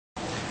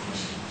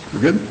We're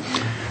good.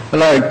 I'd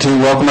like to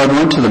welcome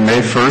everyone to the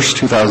May 1st,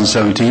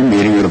 2017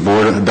 meeting of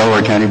the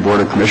Delaware County Board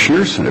of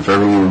Commissioners. And if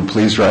everyone would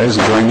please rise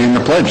and join me in the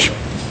pledge.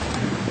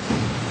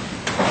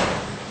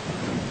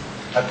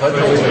 I pledge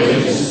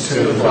allegiance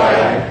to the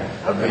flag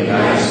of the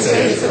United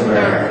States of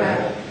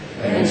America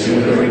and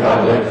to the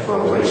republic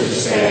for which it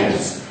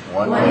stands,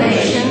 one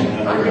nation,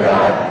 under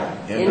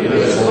God,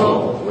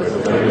 indivisible,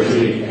 with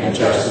liberty and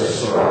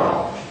justice for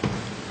all.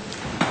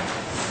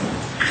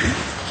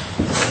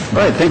 All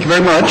right, thank you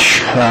very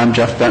much. I'm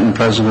Jeff Benton,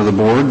 President of the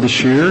Board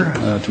this year.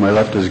 To my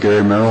left is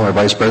Gary Merrill, our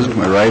Vice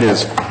President. To my right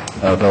is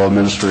fellow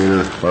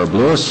Administrator Barb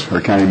Lewis, our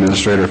County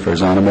Administrator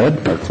Farzan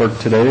Ahmed. Our Clerk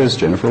today is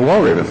Jennifer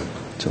Walraven.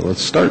 So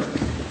let's start.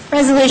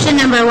 Resolution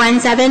number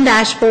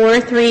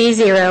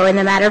 17-430 in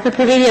the matter of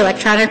approving the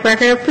electronic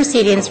record of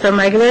proceedings from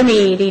regular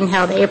meeting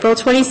held April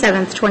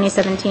 27th,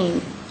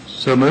 2017.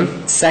 So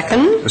moved.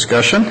 Second.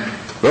 Discussion.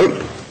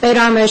 Vote. Vote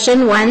on motion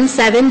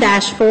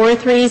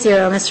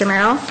 17-430. Mr.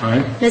 Merrill?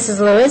 Aye. Mrs.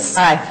 Lewis?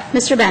 Aye.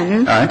 Mr.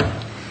 Benton? Aye.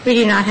 We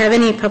do not have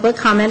any public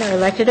comment or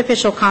elected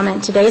official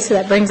comment today, so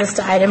that brings us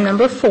to item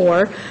number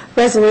 4,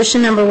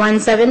 resolution number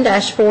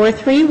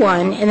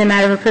 17-431 in the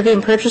matter of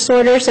approving purchase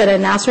orders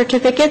and now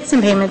certificates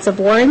and payments of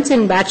warrants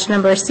in batch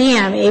number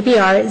CM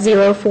ABR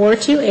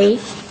 0428.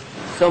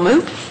 So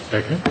moved.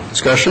 Second.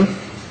 Discussion.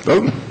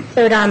 Vote.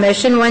 Vote on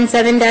motion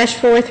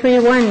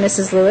 17-431.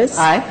 Mrs. Lewis?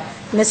 Aye.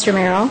 Mr.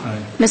 Merrill? Aye.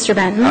 Mr.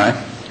 Benton? Aye.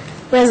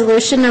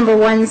 Resolution number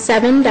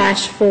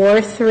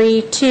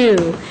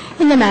 17-432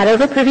 in the matter of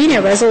approving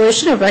a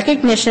resolution of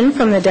recognition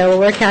from the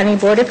Delaware County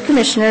Board of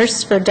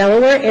Commissioners for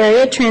Delaware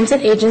Area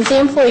Transit Agency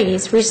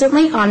employees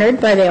recently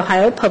honored by the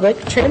Ohio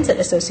Public Transit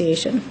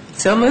Association.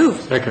 So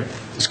moved. Second.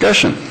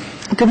 Discussion.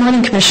 Good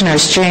morning,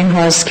 Commissioners. Jane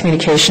Hawes,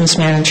 Communications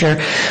Manager.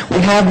 We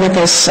have with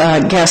us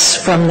guests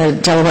from the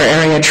Delaware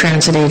Area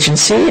Transit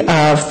Agency. 4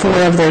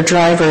 of their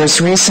drivers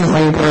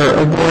recently were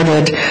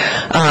awarded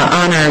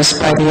honors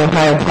by the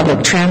Ohio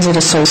Public Transit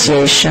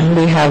Association.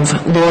 We have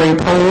Lori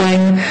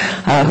Poling,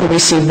 who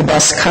received the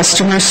Best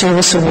Customer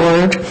Service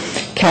Award,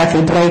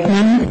 Kathy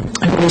Blakeman,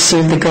 who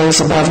received the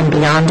Goes Above and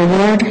Beyond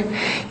Award,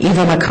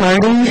 Eva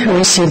McCarty, who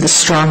received the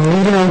Strong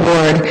Leader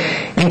Award,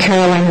 and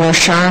Caroline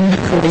Rochon,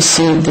 who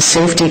received the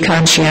Safety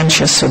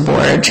Conscientious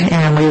Award.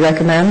 And we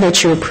recommend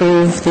that you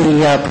approve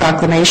the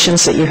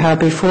proclamations that you have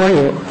before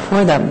you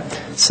for them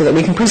so that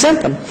we can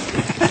present them.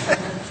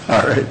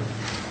 All right.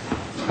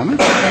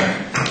 Comments?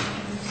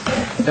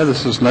 Yeah,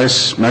 this is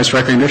nice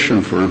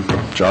recognition for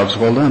jobs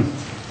well done.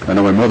 I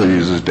know my mother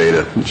uses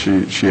data, and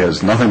she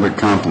has nothing but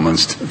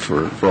compliments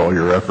for all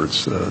your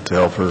efforts to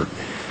help her.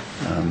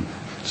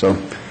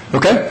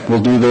 Okay,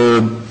 we'll do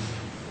the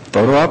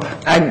photo op.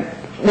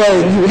 Well,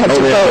 you have to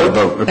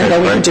vote, Okay, and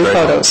then we can do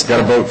photos. Got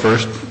to vote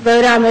first.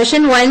 Vote on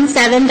motion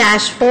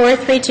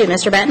 17-432.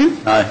 Mr. Benton?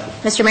 Aye.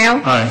 Mr.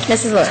 Merrill? Aye.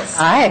 Mrs. Lewis?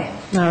 Aye.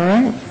 All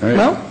right. All right.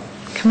 Well,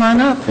 come on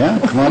up. Yeah,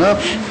 come on up.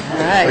 All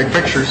right. Take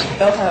pictures.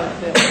 They'll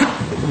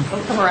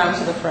come around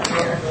to the front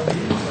here.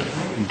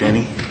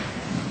 Denny.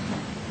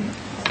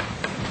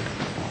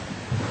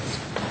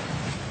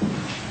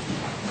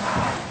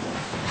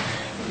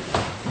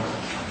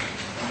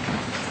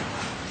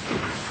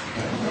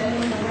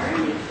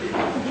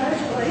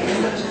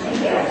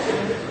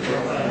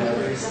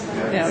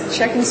 Now,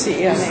 check and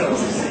see. Yeah.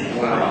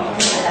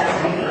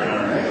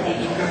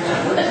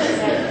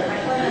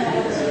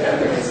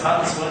 It's hot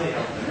and sweaty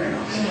out there.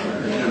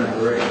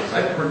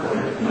 I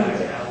percolated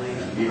my alley.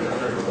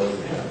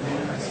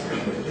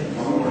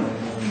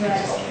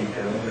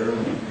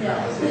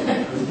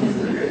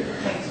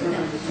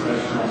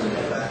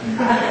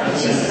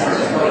 She's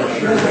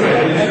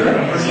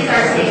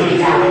our safety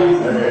guy.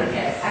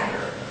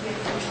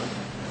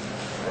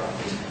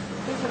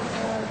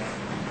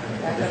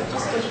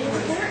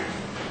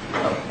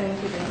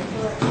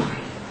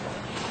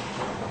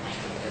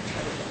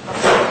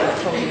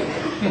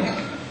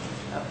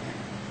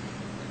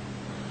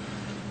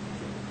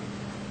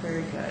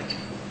 Very good.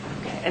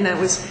 Okay. And that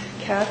was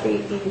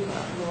Kathy,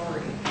 Eva,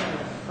 Lori.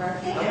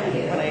 Correct?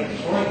 Okay. When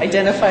I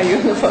identify you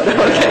in the photo,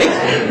 okay?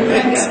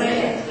 Thanks.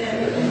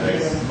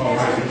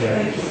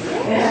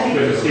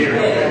 Good to see you.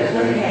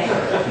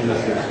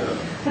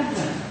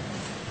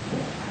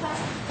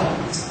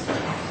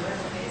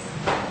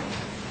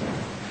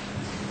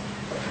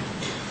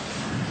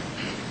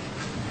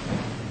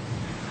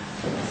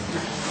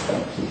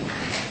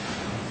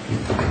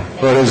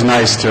 Well, it is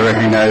nice to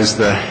recognize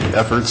the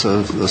efforts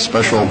of the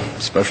special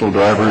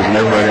drivers and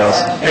everybody else.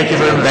 Thank you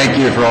very much. Thank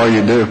you for all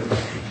you do.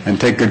 And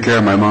take good care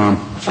of my mom.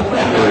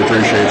 Really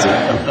appreciates it.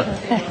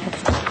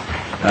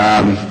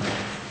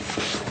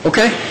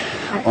 Okay,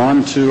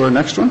 on to our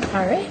next one.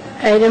 All right.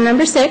 Item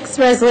number 6,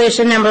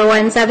 resolution number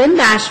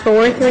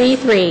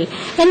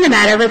 17-433, in the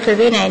matter of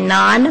approving a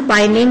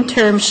non-binding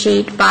term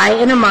sheet by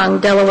and among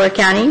Delaware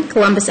County,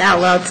 Columbus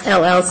Outlets,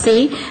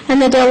 LLC, and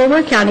the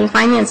Delaware County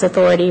Finance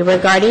Authority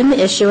regarding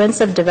the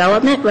issuance of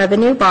development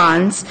revenue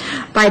bonds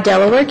by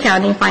Delaware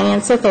County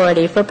Finance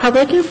Authority for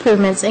public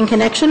improvements in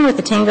connection with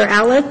the Tanger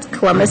Outlet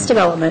Columbus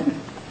development.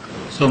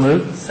 So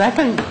moved.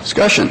 Second.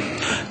 Discussion.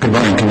 Good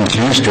morning,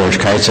 Commissioners. George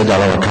Kaitza,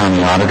 Delaware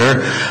County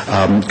Auditor.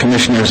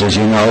 Commissioners, as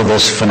you know,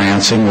 this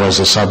financing was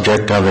the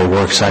subject of a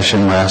work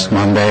session last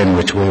Monday in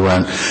which we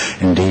went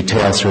in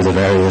detail through the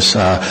various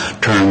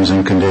terms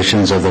and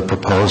conditions of the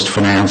proposed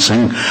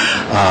financing.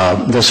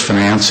 This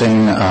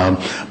financing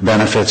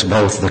benefits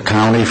both the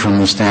county from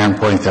the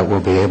standpoint that we'll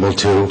be able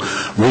to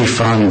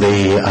refund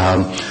the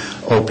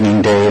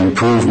opening day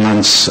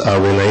improvements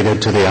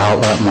related to the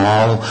outlet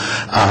mall,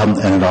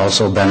 and it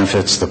also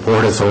benefits the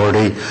Port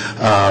Authority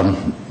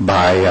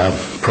by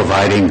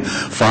providing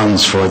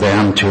funds for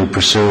them to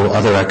pursue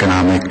other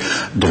economic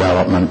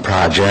development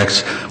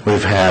projects.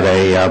 We've had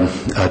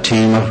a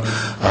team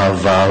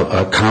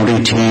a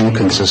county team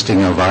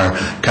consisting of our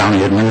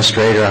county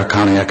administrator, our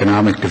county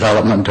economic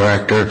development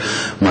director,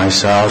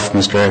 myself,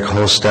 Mr. Eric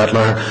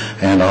Hostetler,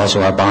 and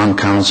also our bond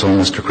counsel,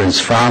 Mr.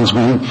 Chris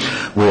Franzman.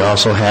 We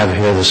also have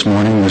here this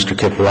morning Mr.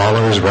 Kip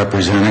Wallers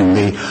representing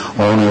the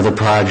owner of the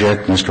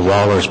project. Mr.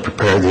 Wallers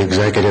prepared the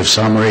executive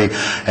summary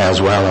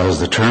as well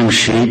as the term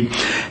sheet.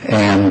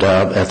 And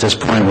at this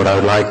point, what I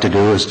would like to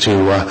do is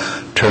to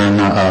turn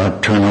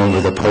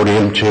over the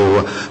podium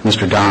to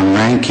Mr. Don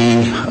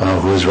Ranke,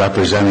 who is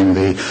representing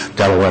the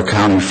Delaware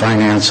County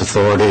Finance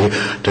Authority,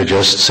 to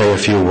just say a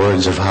few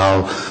words of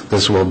how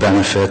this will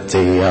benefit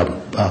the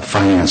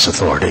Finance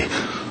Authority.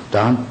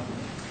 Don?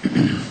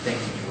 Thank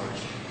you,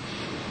 George.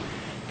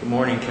 Good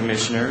morning,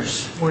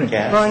 Commissioners. Morning.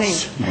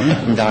 Guests.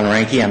 I'm Don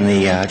Ranke. I'm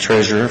the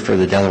Treasurer for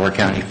the Delaware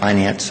County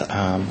Finance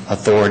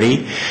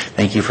Authority.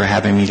 Thank you for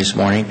having me this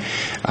morning.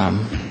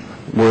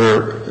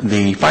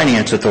 The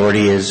Finance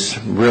Authority is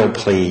real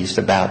pleased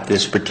about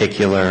this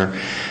particular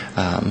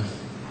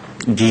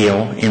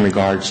deal in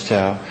regards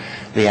to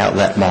the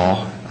outlet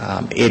mall.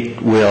 It's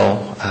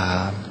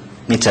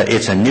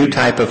a new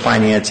type of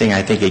financing.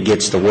 I think it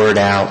gets the word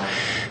out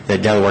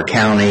that Delaware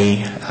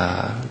County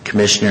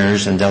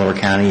Commissioners and Delaware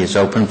County is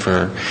open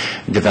for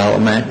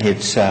development.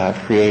 It's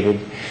created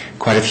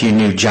quite a few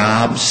new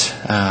jobs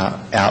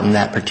out in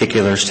that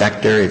particular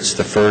sector. It's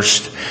the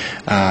first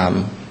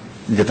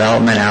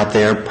development out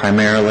there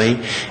primarily,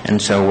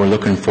 and so we're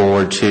looking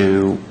forward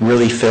to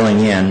really filling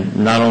in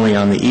not only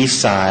on the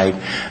east side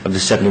of the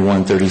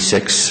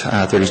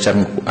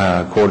 7137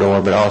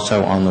 corridor, but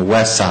also on the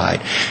west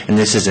side. And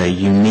this is a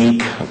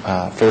unique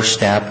first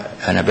step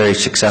and a very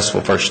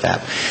successful first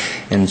step.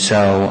 And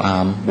so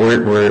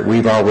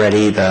we've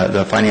already,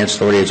 the Finance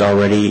Authority is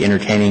already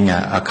entertaining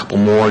a couple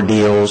more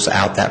deals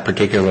out that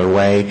particular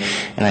way,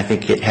 and I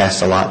think it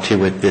has a lot to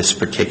with this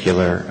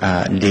particular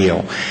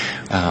deal.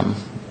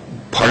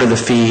 Part of the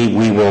fee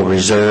we will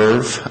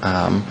reserve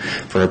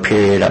for a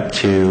period up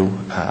to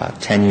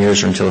 10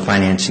 years or until the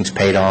financing is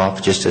paid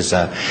off, just as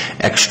an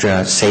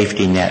extra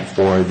safety net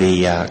for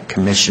the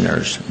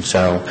commissioners. And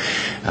so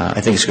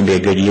I think it's going to be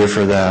a good year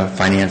for the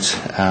Finance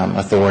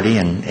Authority,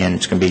 and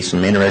it's going to be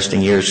some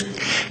interesting years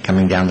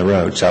coming down the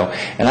road. So,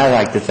 and I'd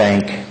like to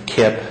thank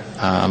Kip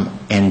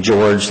and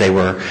George. They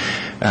were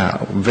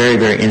very,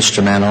 very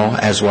instrumental,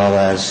 as well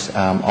as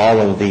all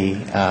of the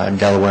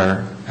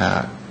Delaware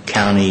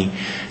County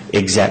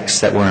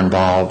execs that were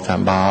involved,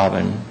 Bob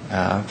and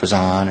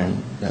Fazan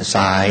and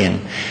Cy, and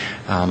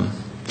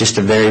just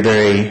a very,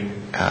 very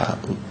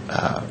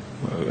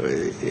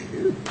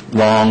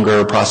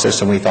longer process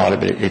than we thought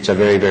of it. It's a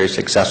very, very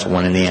successful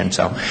one in the end.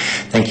 So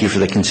thank you for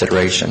the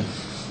consideration.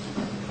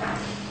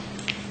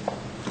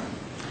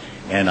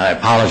 And I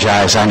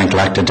apologize, I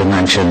neglected to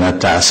mention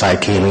that Cy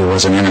Keeley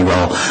was an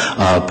integral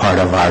part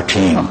of our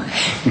team.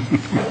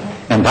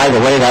 And by the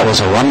way, that was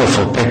a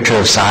wonderful picture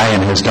of Cy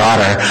and his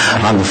daughter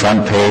on the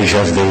front page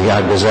of the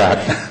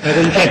Gazette.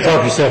 You can't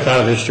talk yourself out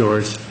of this,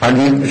 George.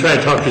 Pardon me? You try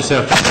to talk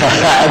yourself out of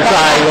this. I'm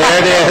sorry,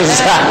 there it is.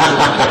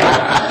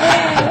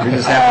 We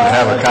just happen to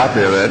have a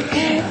copy of it.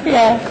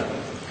 Yeah.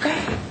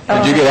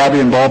 Did you get Abby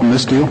involved in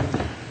this deal?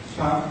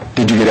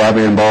 Did you get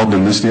Abby involved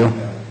in this deal?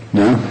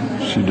 No?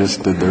 She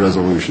just did the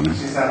resolution.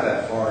 She's not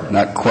that far.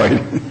 Not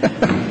quite.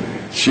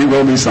 She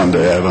will be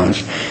someday, I have a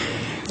hunch.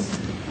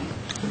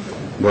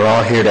 We're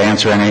all here to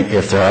answer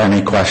if there are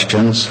any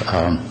questions.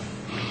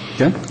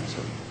 Okay.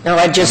 No,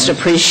 I just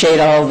appreciate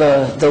all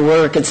the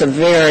work. It's a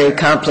very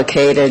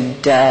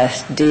complicated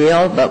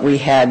deal, but we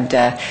had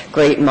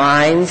great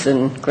minds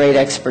and great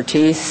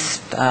expertise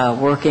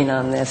working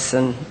on this,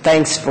 and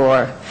thanks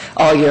for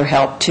all your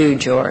help too,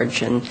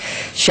 George, and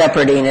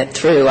shepherding it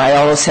through. I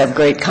always have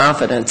great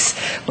confidence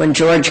when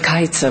George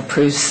Kaitza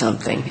approves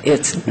something.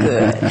 It's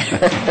good.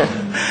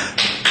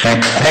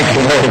 Thank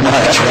you very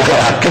much,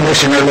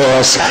 Commissioner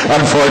Lewis.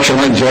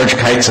 Unfortunately, George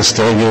Kaitza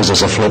still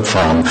uses a flip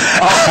phone.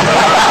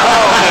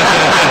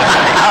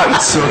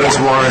 So does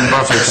Warren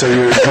Buffett, so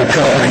you're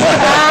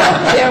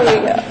There we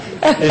go.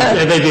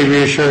 It may be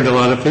reassuring to a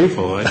lot of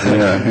people.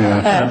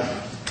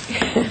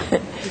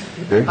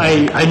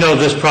 I know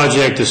this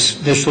project,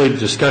 initially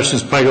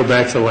discussions probably go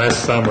back to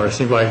last summer. It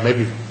seems like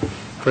maybe,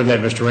 for that,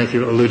 Mr. Ranke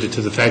alluded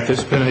to the fact that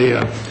it's been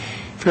a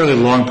fairly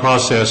long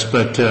process,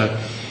 but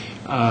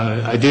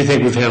I do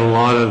think we've had a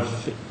lot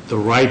of the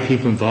right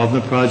people involved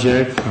in the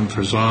project, from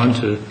Fazan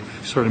to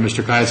certainly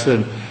Mr.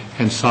 Kaitza,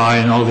 and Cy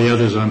and all the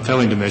others I'm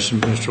failing to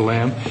mention, Mr.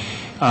 Lamb.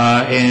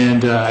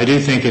 And I do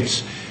think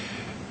it's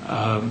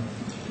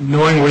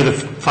knowing where the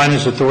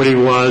Finance Authority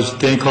was,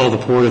 then called the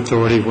Port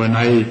Authority when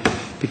I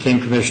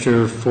became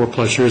Commissioner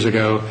 4+ years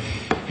ago,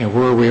 and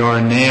where we are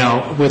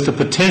now with the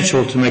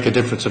potential to make a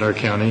difference in our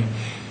county,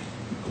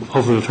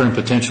 hopefully we'll turn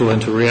potential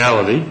into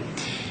reality.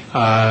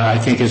 I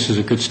think this is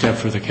a good step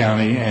for the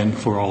county and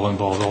for all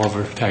involved, all of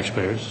our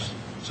taxpayers.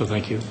 So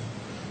thank you.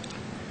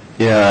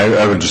 Yeah,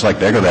 I would just like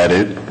to echo that.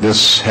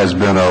 This has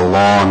been a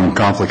long,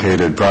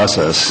 complicated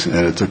process,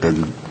 and it took a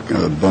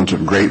bunch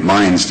of great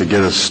minds to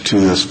get us to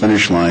this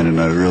finish line, and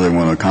I really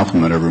want to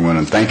compliment everyone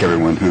and thank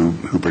everyone who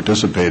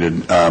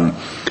participated.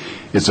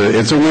 It's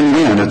a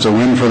win-win. It's a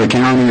win for the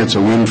county. It's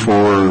a win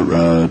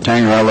for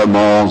Tanger Outlet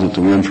Malls. It's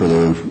a win for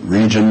the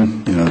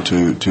region,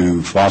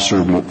 to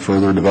foster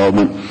further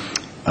development.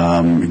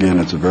 Again,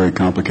 it's a very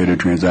complicated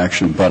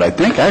transaction, but I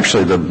think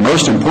actually the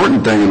most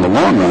important thing in the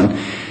long run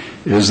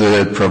is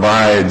that it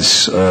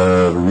provides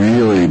a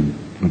really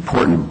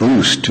important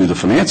boost to the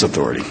Finance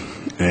Authority.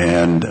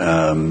 And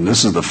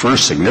this is the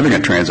first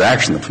significant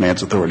transaction the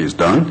Finance Authority has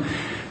done.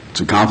 It's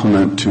a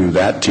compliment to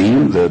that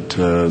team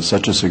that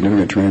such a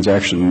significant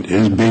transaction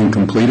is being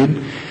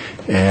completed,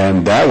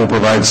 and that will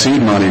provide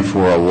seed money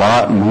for a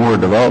lot more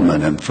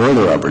development and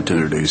further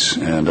opportunities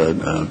and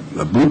a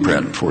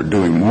blueprint for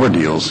doing more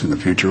deals in the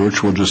future,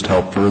 which will just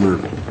help further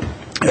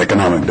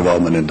economic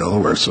development in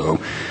Delaware. So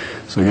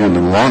again, in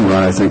the long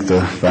run, I think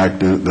the fact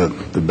that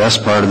the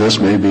best part of this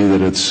may be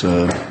that it's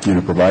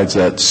provides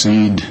that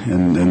seed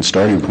and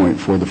starting point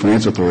for the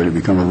Finance Authority to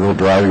become a real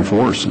driving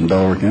force in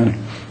Delaware County,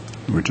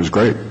 which is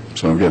great.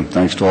 So again,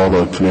 thanks to all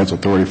the Finance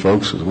Authority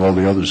folks as well as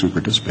the others who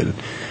participated.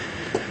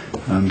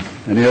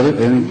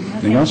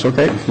 Anything else?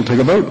 Okay, we'll take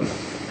a vote.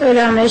 Vote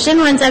on motion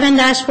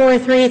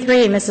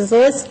 17-433. Mrs.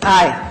 Lewis?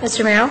 Aye.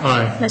 Mr. Merrill?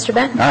 Aye. Mr.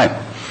 Benton? Aye.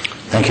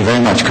 Thank you very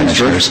much,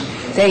 Commissioners.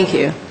 Thank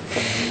you.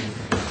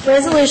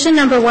 Resolution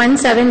number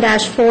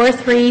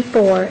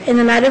 17-434, in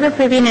the matter of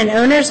approving an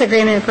owner's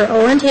agreement for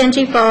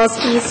Olentangy Falls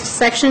East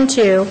Section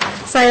 2,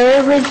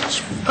 Scioto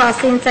Ridge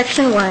Crossing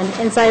Section 1,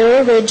 and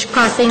Scioto Ridge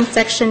Crossing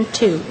Section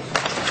 2.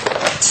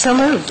 So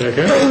moved.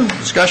 Second.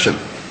 Discussion.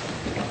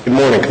 Good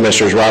morning,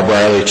 Commissioners. Rob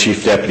Riley,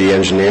 Chief Deputy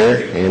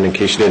Engineer. And in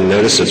case you didn't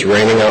notice, it's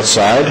raining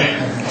outside.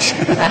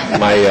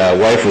 My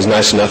wife was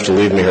nice enough to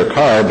leave me her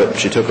car, but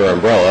she took her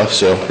umbrella,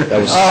 so that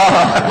was,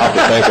 I'll have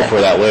to thank her for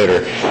that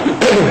later.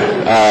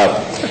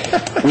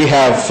 We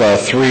have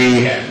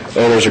 3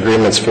 owner's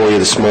agreements for you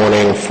this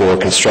morning for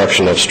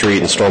construction of street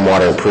and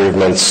stormwater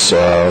improvements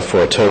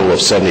for a total of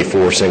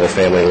 74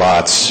 single-family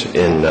lots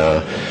in,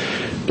 I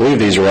believe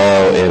these are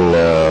all in,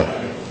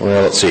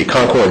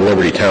 Concord and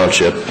Liberty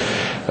Township.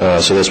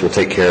 So this will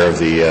take care of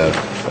the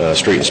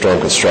street and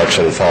storm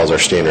construction and follows our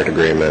standard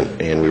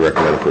agreement, and we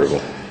recommend approval.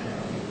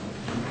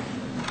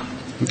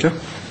 Okay.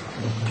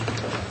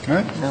 All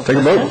right. Take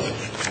a vote.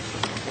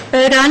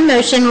 Vote on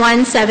motion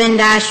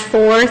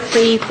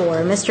 17-434.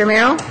 Mr.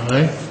 Merrill?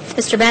 Aye.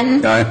 Mr.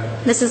 Benton? Aye.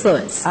 Mrs.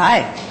 Lewis?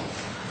 Aye.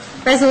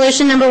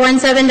 Resolution number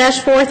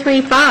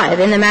 17-435,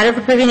 in the matter of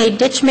approving a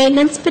ditch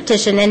maintenance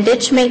petition and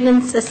ditch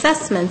maintenance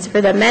assessments for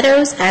the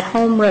Meadows at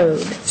Home Road.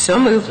 So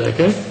moved.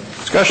 Second.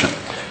 Discussion.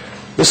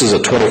 This is a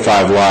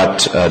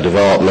 25-lot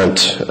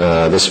development.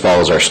 This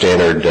follows our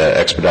standard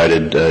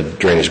expedited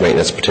drainage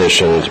maintenance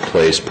petition to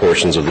place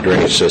portions of the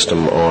drainage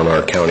system on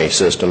our county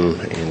system,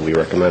 and we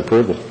recommend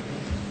approval.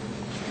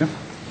 Okay.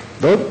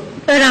 Vote.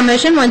 Vote on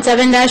motion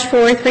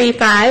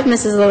 17-435.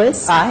 Mrs.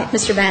 Lewis? Aye.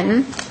 Mr.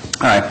 Benton?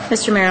 Aye.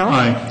 Mr. Merrill?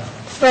 Aye.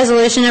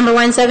 Resolution number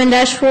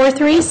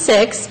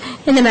 17-436,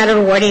 in the matter of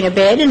awarding a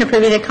bid and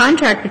approving a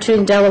contract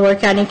between Delaware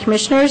County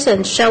Commissioners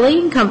and Shelley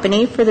and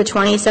Company for the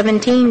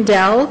 2017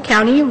 Dell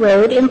County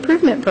Road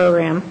Improvement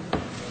Program.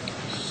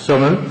 So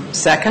moved.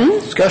 Second.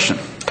 Discussion.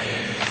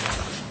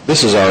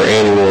 This is our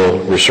annual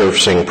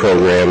resurfacing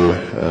program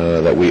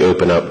that we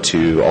open up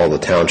to all the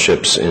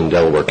townships in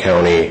Delaware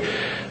County.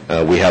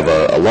 We have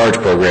a large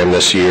program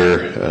this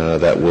year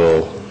that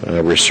will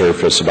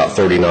resurface about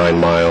 39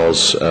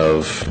 miles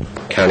of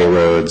county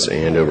roads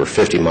and over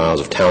 50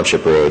 miles of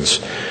township roads.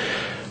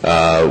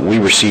 We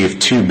received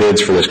 2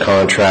 bids for this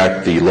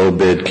contract. The low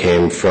bid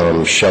came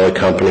from Shelley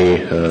Company,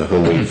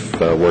 whom we've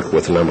worked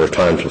with a number of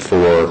times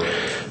before.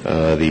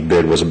 The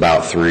bid was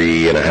about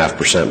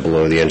 3.5%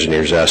 below the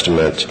engineer's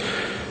estimate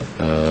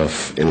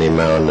in the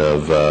amount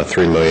of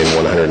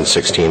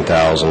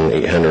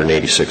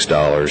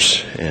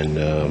 $3,116,886, and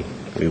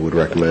we would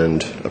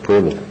recommend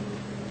approval.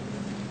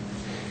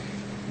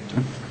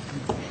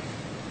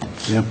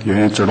 Yeah, you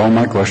answered all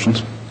my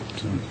questions.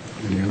 So,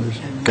 any others?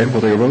 Okay,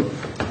 we'll take a vote.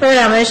 Vote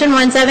on motion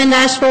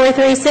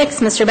 17-436.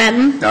 Mr.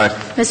 Benton? Aye.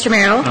 Mr.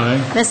 Merrill? Aye.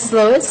 Mrs.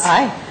 Lewis?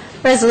 Aye.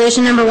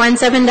 Resolution number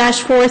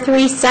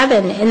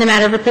 17-437, in the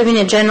matter of approving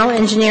a general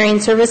engineering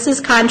services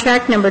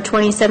contract number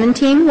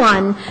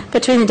 2017-1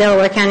 between the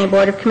Delaware County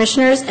Board of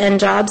Commissioners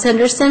and Jobs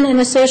Henderson and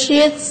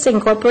Associates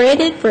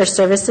Incorporated for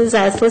services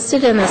as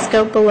listed in the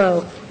scope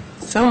below.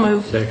 So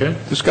moved. Second.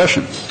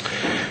 Discussion.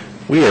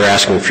 We are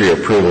asking for your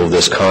approval of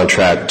this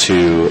contract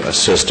to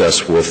assist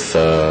us with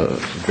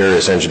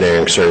various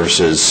engineering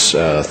services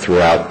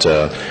throughout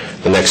the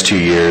next 2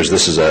 years.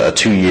 This is a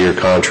 2-year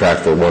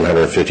contract for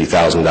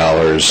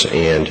 $150,000,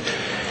 and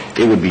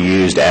it would be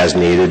used as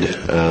needed,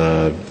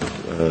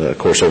 of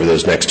course, over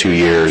those next 2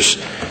 years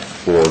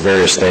for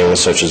various things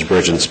such as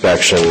bridge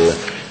inspection,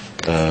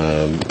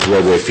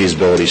 roadway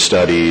feasibility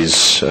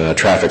studies,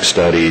 traffic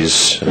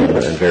studies,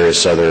 and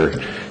various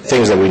other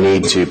things that we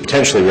need to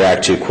potentially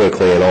react to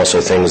quickly, and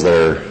also things that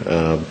are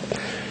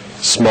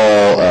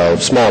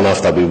small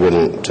enough that we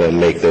wouldn't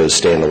make those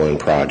standalone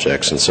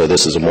projects. And so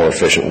this is a more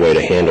efficient way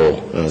to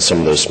handle some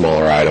of those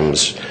smaller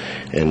items.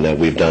 And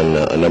we've done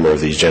a number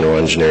of these general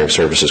engineering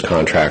services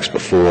contracts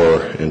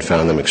before and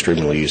found them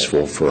extremely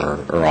useful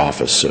for our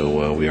office.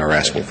 So we are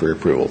asking for your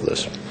approval of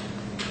this.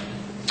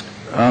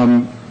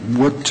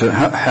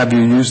 Have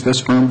you used this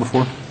firm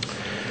before?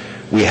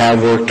 We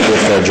have worked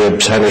with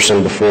Jobs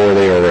Henderson before.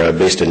 They are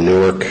based in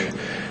Newark.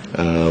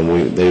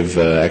 They've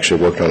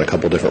actually worked on a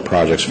couple different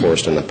projects for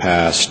us in the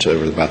past,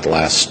 over about the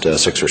last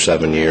 6 or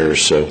 7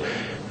 years. So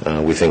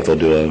we think they'll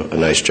do a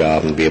nice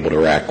job and be able to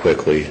react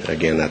quickly.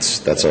 Again,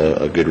 that's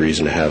a good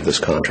reason to have this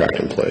contract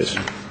in place.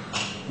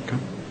 Okay.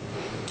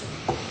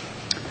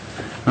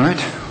 All right.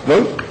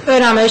 Vote.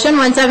 Vote on motion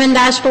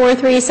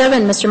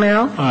 17-437. Mr.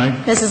 Merrill? Aye.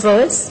 Mrs.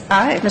 Lewis?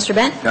 Aye. Mr.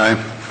 Bent? Aye.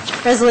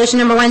 Resolution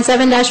number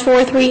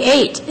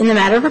 17-438, in the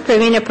matter of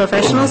approving a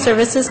professional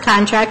services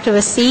contract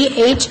with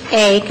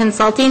CHA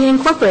Consulting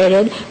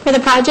Incorporated for the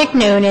project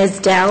known as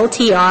Dell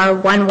TR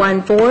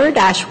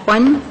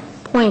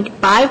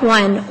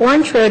 114-1.51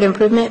 Orange Road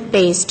Improvement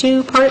Phase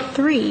 2, Part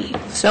 3.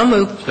 So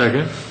moved.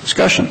 Second.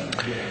 Discussion.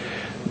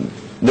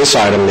 This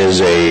item is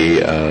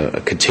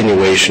a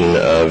continuation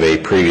of a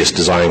previous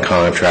design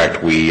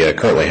contract we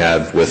currently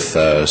have with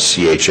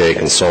CHA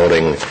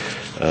Consulting.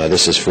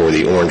 This is for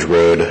the Orange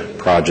Road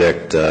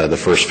project, the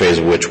first phase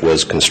of which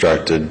was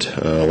constructed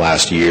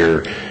last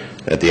year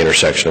at the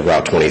intersection of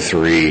Route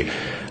 23.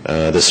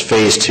 This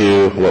Phase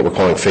 2, what we're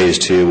calling Phase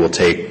 2, will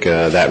take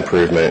that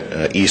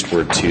improvement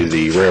eastward to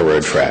the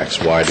railroad tracks,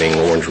 widening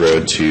Orange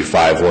Road to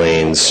 5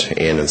 lanes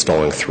and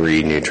installing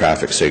 3 new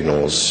traffic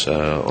signals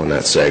on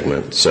that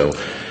segment. So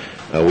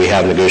we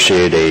have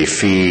negotiated a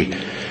fee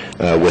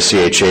with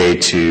CHA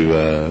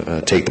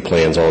to take the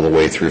plans all the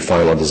way through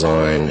final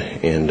design,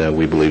 and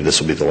we believe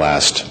this will be the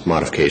last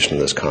modification of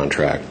this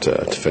contract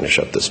to finish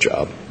up this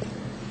job.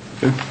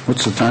 Okay.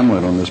 What's the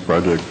timeline on this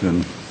project?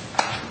 And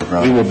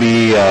we will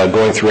be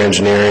going through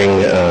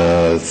engineering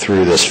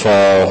through this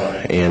fall,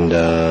 and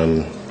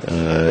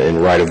in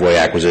right-of-way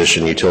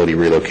acquisition, utility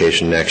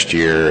relocation next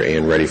year,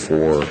 and ready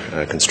for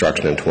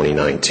construction in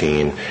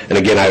 2019. And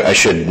again, I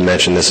should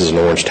mention this is an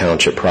Orange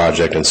Township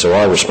project, and so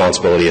our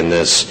responsibility in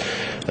this,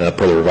 per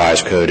the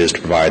revised code, is to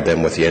provide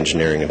them with the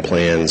engineering and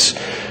plans.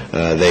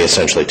 They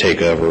essentially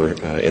take over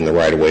in the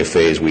right-of-way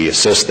phase. We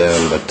assist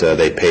them, but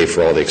they pay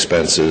for all the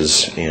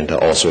expenses, and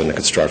also in the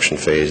construction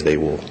phase, they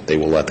will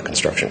let the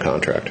construction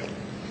contract.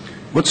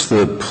 what's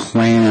the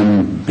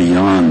plan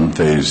beyond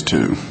Phase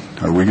 2?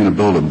 Are we going to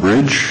build a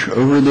bridge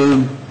over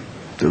the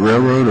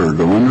railroad or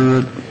go under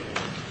it?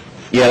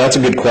 Yeah, that's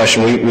a good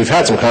question. We've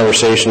had some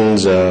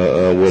conversations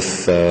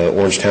with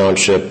Orange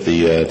Township,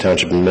 the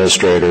township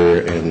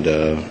administrator,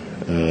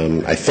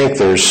 and I think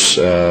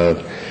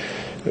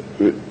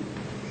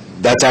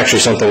that's actually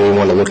something we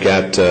want to look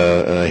at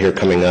here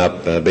coming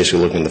up, basically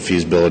looking at the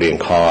feasibility and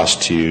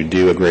cost to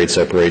do a grade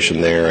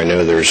separation there. I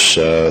know there's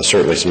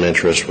certainly some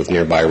interest with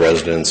nearby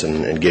residents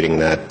in getting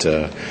that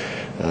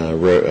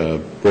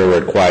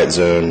railroad quiet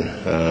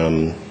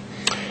zone.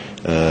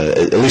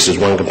 At least as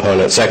one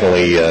component.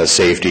 Secondly,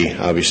 safety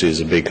obviously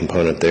is a big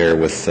component there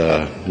with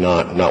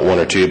not one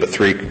or two, but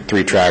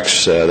three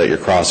tracks that you're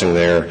crossing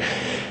there,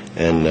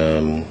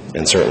 and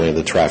certainly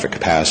the traffic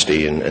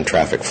capacity and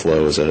traffic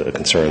flow is a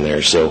concern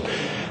there. So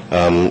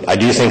I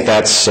do think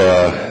that's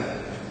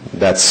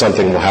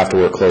something we'll have to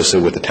work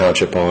closely with the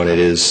township on. It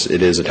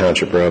is a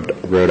township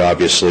road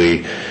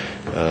obviously.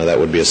 That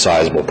would be a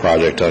sizable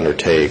project to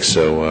undertake.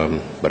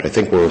 So, but I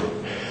think we're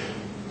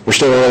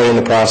still early in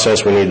the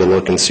process. We need to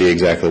look and see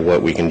exactly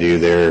what we can do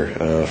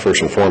there.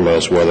 First and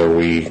foremost, whether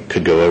we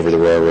could go over the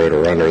railroad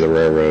or under the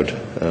railroad.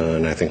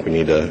 And I think we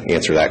need to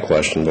answer that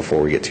question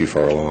before we get too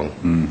far along.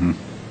 Mm-hmm.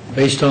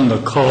 Based on the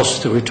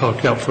cost that we talked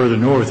about further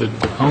north at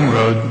Home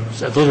Road, is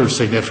that a little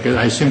significant?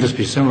 I assume this would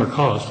be similar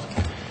cost.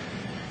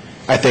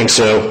 I think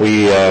so.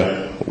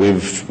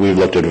 We've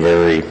looked at a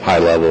very high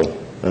level,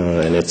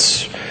 and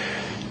it's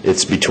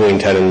between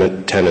 $10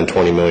 and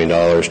 $20 million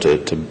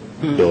to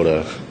build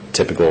a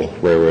typical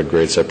railroad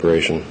grade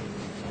separation.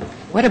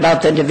 What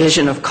about the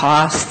division of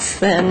costs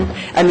then?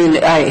 I mean,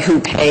 who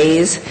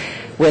pays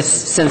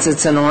since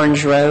it's an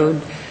Orange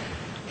Road?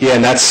 Yeah,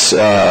 and that's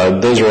a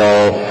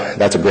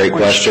great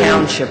question.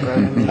 Orange Township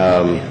Road.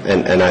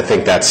 And I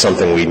think that's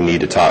something we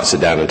need to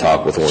sit down and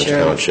talk with Orange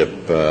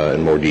Township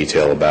in more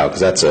detail about, because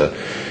that's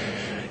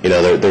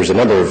there's a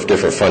number of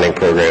different funding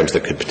programs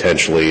that could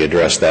potentially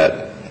address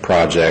that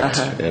project,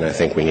 and I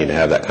think we need to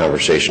have that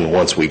conversation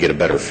once we get a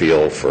better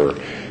feel for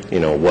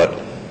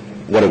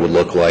what it would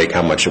look like,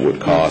 how much it would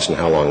cost, and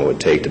how long it would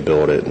take to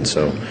build it. And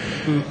so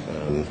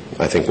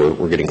I think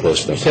we're getting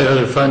close to that. You said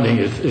other funding.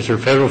 Is there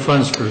federal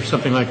funds for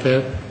something like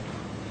that?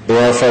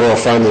 There are federal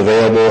funds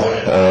available.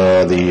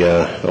 The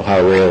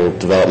Ohio Rail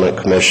Development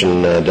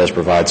Commission does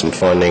provide some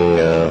funding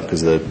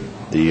because the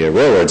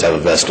railroads have a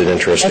vested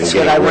interest in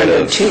getting rid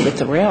of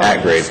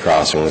at-grade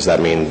crossings.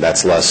 That means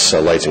that's less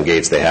lights and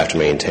gates they have to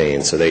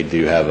maintain. So they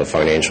do have a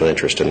financial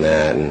interest in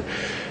that, and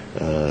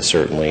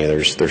certainly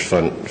there's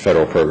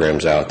federal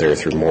programs out there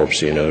through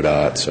MORPC and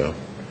ODOT. So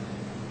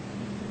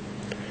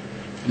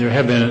there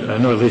have been, I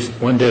know, at least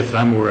one death that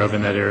I'm aware of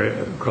in that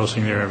area,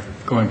 crossing there,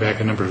 going back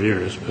a number of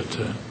years. But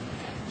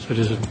so it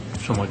is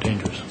somewhat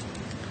dangerous.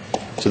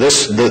 So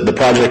the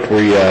project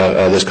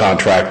this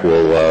contract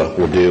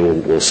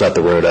will set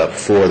the road up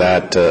for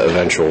that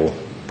eventual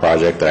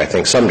project that I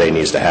think someday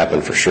needs to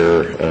happen for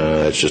sure.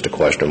 It's just a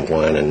question of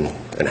when and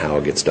how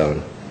it gets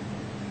done.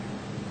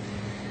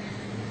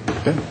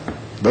 Okay.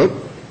 Vote.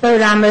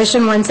 Vote on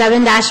motion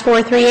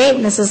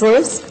 17-438. Mrs.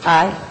 Lewis?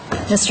 Aye.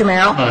 Mr.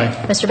 Merrill? Aye.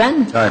 Mr.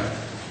 Benton? Aye.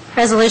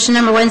 Resolution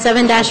number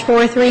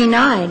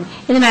 17-439,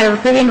 in the matter of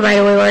approving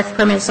right-of-way work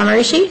permit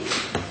summary sheet.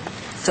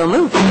 So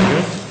moved.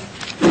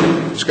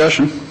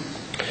 Discussion.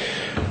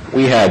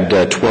 We had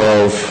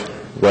 12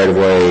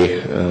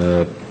 right-of-way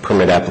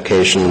permit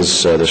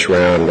applications this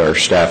round. Our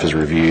staff has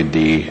reviewed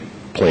the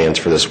plans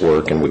for this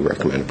work, and we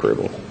recommend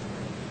approval.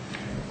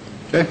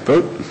 Okay,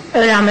 vote.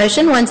 Vote on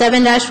motion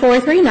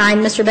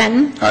 17-439. Mr.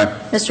 Benton? Aye.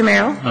 Mr.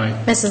 Merrill? Aye.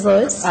 Mrs.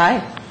 Lewis?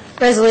 Aye.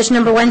 Resolution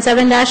number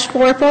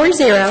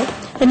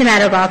 17-440, in the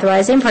matter of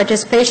authorizing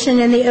participation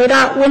in the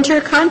ODOT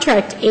Winter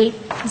Contract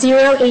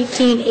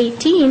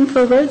 801818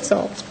 for road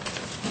salt.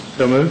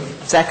 So moved.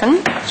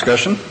 Second.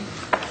 Discussion.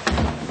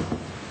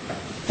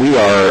 We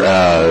are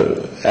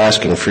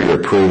asking for your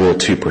approval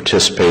to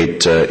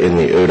participate in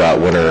the ODOT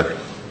Winter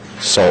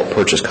Salt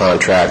Purchase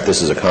Contract.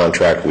 This is a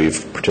contract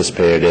we've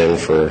participated in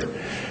for,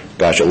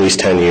 at least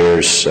 10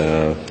 years.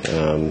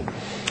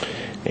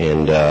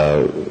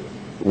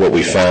 What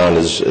we found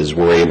is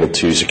we're able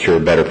to secure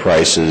better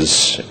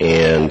prices,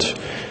 and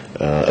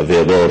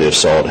availability of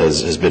salt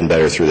has been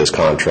better through this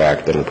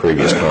contract than in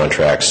previous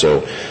contracts.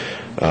 So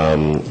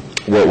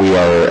what we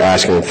are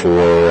asking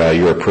for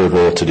your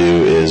approval to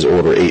do is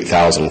order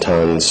 8,000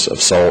 tons of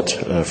salt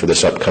for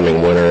this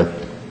upcoming winter.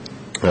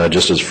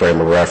 Just as a frame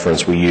of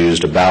reference, we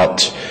used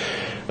about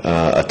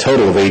a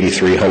total of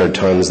 8,300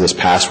 tons this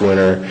past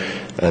winter,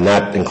 and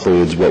that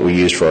includes what we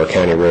used for our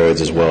county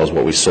roads as well as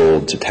what we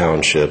sold to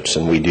townships.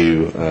 And we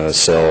do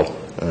sell,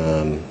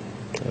 I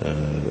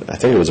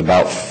think it was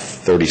about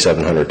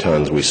 3,700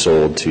 tons we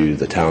sold to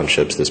the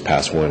townships this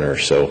past winter.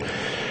 So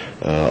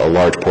a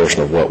large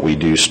portion of what we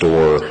do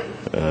store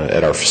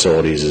at our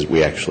facilities is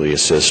we actually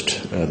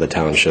assist the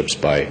townships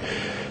by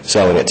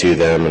selling it to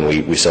them, and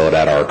we sell it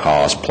at our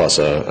cost plus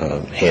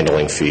a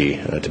handling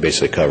fee to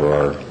basically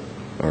cover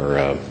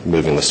our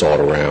moving the salt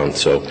around.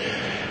 So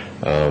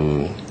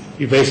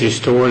You basically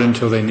store it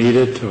until they need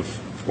it to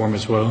form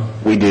as well?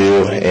 We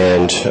do,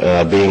 and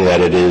being that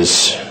it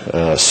is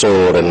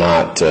sold and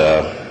not,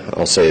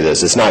 I'll say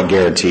this, it's not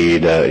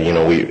guaranteed.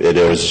 It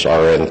is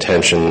our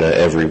intention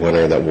every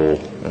winter that we'll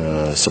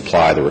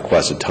supply the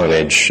requested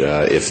tonnage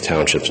if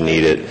townships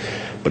need it,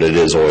 but it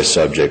is always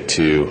subject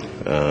to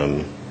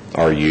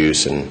our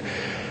use, and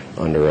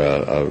under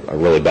a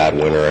really bad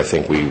winter, I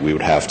think we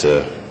would have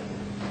to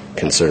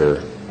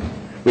consider.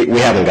 We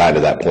haven't gotten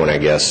to that point, I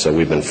guess, so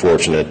we've been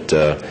fortunate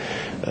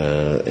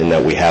in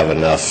that we have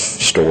enough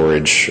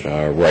storage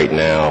right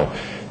now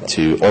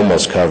to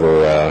almost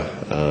cover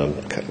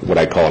what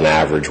I call an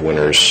average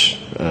winter's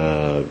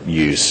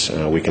use.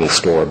 We can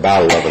store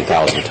about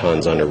 11,000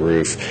 tons under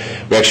roof.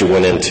 We actually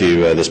went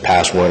into this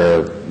past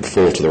winter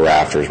full to the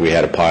rafters. We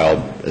had a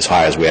pile as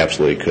high as we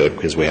absolutely could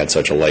because we had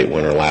such a light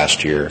winter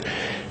last year.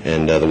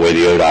 And the way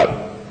the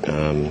ODOT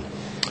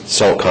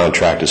salt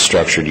contract is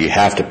structured, you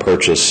have to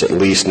purchase at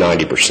least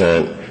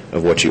 90%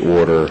 of what you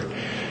order,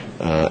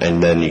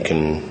 and then you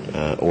can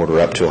order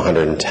up to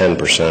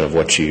 110% of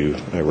what you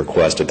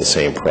request at the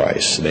same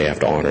price. They have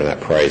to honor that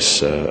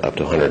price up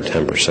to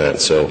 110%.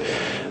 So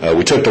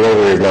we took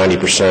delivery of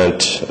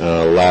 90%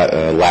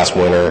 last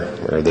winter,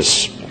 or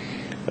this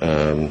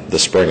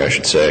spring, I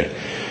should say,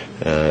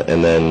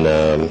 and then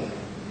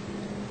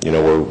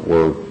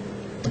we're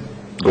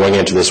going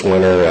into this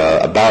winter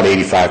about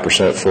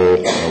 85%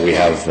 full. We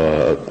have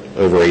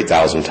over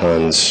 8,000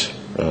 tons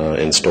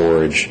in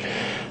storage,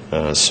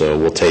 so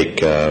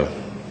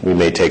we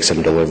may take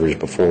some deliveries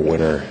before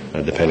winter,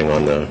 depending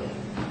on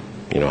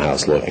how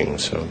it's looking.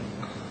 So,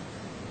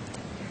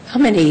 how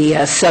many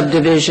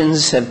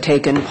subdivisions have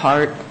taken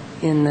part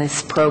in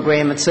this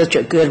program? It's such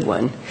a good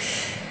one.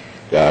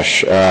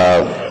 Gosh,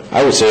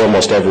 I would say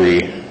almost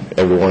every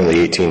one of the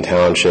 18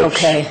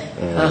 townships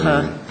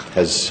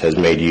has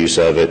made use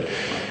of it.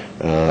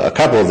 A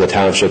couple of the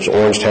townships,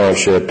 Orange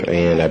Township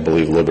and I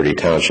believe Liberty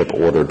Township,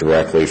 order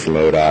directly from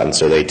ODOT, and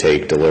so they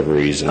take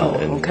deliveries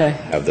and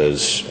have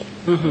those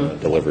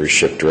deliveries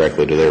shipped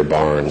directly to their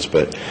barns.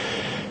 But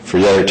for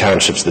the other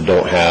townships that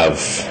don't have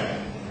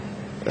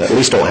at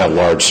least don't have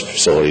large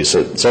facilities.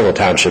 So several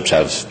townships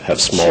have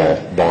small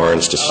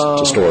barns to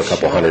store a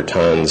couple hundred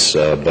tons,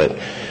 but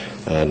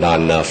not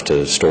enough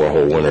to store a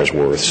whole winter's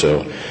worth.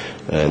 So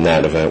in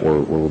that event,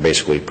 we're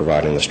basically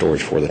providing the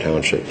storage for the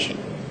townships.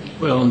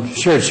 Well,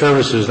 shared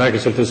services, like I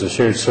said, this is a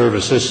shared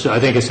service. I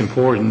think it's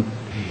important.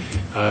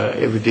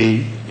 It would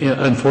be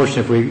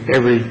unfortunate if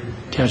every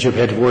township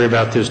had to worry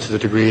about this to the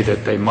degree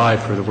that they might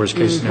for the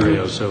worst-case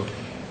scenario. So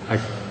I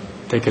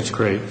think it's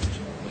great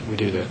that we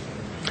do that.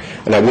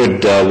 And I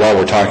would, while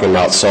we're talking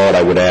about salt,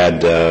 I would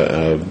add,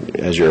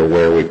 as you're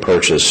aware, we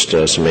purchased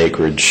some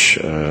acreage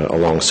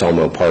along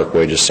Selmo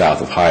Parkway, just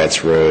south of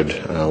Hyatt's Road,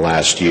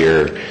 last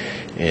year,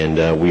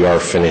 and we are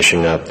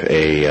finishing up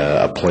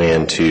a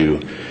plan to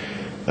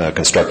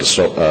construct a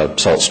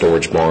salt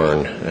storage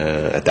barn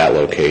at that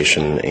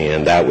location,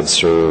 and that would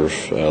serve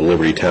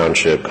Liberty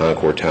Township,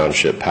 Concord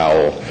Township,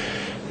 Powell,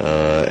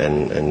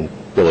 and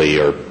really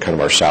are kind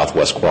of our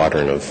southwest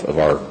quadrant of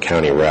our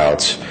county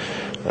routes.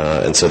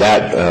 And so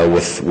that,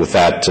 with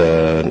that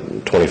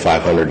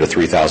 2,500 to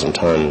 3,000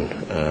 ton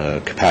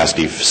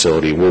capacity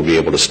facility, we'll be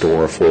able to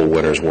store a full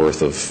winter's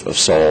worth of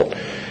salt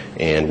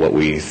and what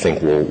we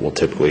think we'll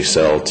typically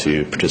sell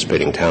to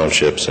participating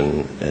townships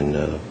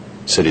and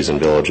cities and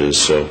villages.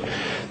 So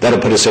that'll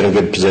put us in a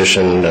good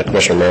position.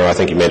 Commissioner Merrill, I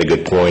think you made a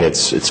good point.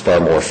 It's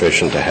far more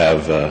efficient to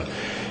have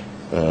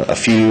a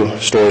few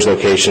storage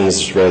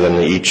locations rather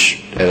than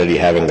each entity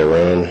having their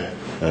own.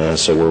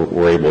 So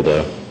we're able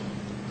to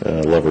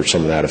leverage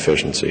some of that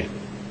efficiency.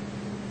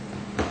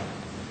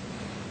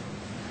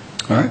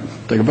 All right,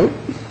 take a vote.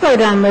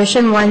 Vote on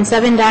motion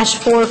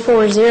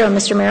 17-440.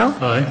 Mr. Merrill?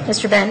 Aye.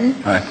 Mr. Benton?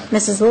 Aye.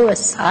 Mrs.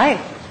 Lewis? Aye.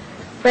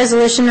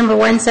 Resolution number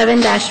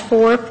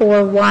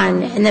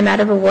 17-441, in the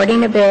matter of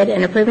awarding a bid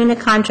and approving a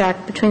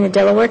contract between the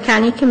Delaware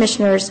County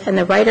Commissioners and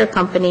the Ryder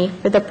Company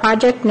for the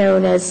project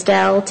known as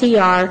DEL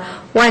TR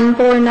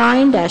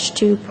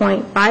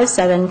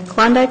 149-2.57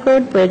 Klondike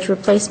Road Bridge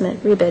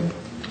Replacement Rebid.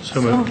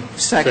 So moved.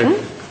 Second.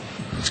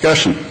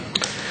 Discussion.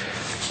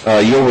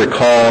 You'll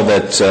recall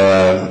that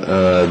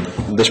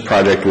this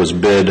project was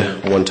bid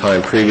one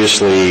time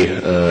previously.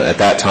 At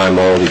that time,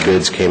 all the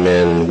bids came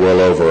in well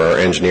over our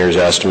engineer's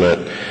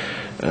estimate.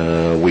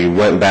 We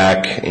went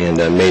back and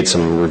made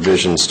some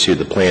revisions to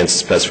the plans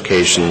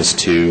specifications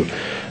to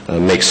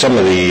make some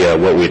of the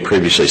what we had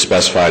previously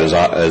specified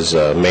as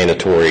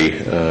mandatory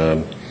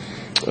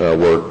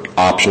work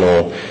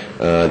optional.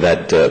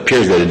 That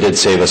appears that it did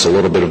save us a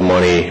little bit of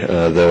money,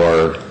 though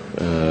our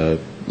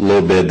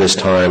low bid this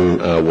time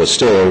was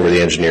still over the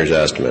engineer's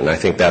estimate. And I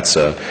think that's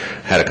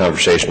had a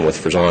conversation with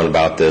Farzan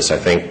about this. I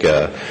think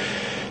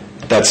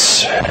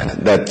that's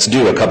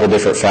due to a couple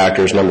different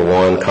factors. Number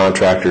one,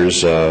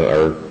 contractors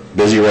are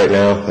busy right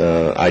now.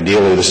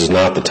 Ideally, this is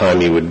not the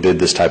time you would bid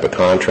this type of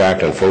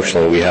contract.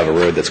 Unfortunately, we have a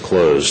road that's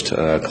closed.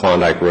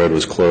 Klondike Road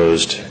was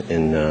closed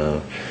in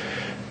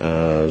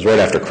it was right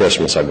after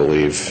Christmas, I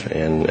believe,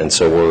 and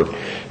so we're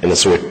in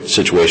this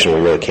situation.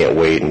 We really can't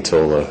wait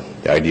until the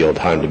ideal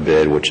time to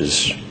bid, which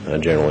is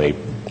generally,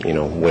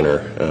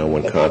 winter,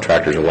 when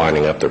contractors are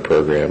lining up their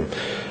program.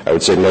 I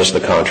would say most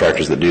of the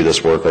contractors that do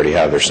this work already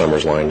have their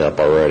summers lined up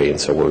already, and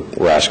so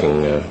we're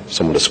asking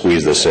someone to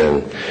squeeze this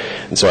in.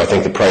 And so I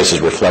think the price has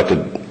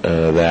reflected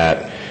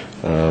that.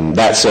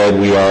 That said,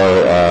 we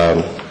are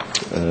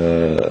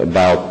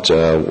about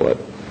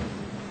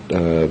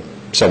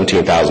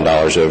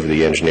 $17,000 over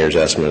the engineer's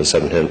estimate of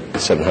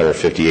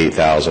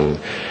 $758,000.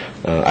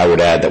 I would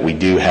add that we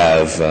do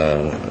have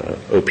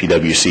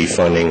OPWC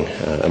funding,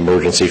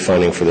 emergency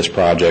funding for this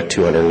project,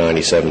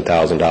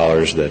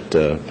 $297,000 that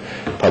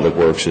Public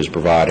Works is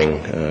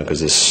providing, because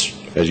this,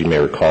 as you may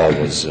recall,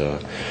 was the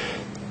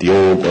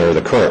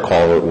current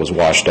culvert was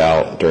washed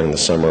out during the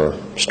summer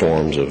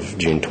storms of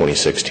June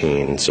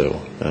 2016. So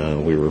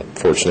we were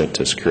fortunate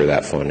to secure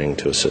that funding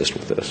to assist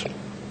with this.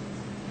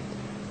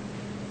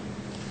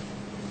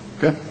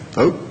 Okay,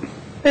 vote.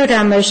 Vote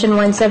on motion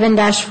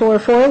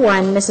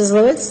 17-441. Mrs.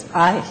 Lewis?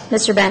 Aye.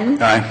 Mr.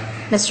 Benton? Aye.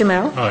 Mr.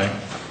 Merrill? Aye.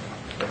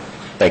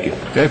 Thank you.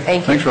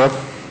 Okay, thanks, Rob.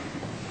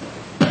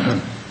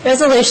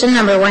 Resolution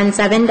number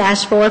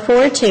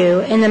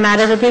 17-442, in the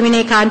matter of approving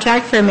a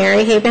contract for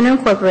Mary Haven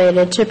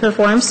Incorporated to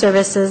perform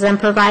services and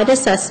provide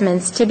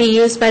assessments to be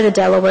used by the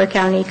Delaware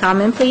County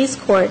Common Pleas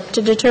Court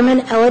to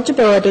determine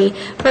eligibility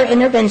for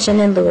intervention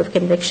in lieu of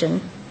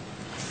conviction.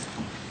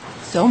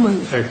 So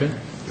moved. Second.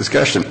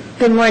 Discussion.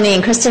 Good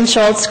morning. Kristen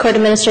Schultz, Court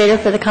Administrator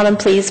for the Common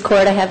Pleas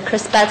Court. I have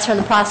Chris Betts from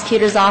the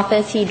Prosecutor's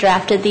Office. He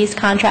drafted these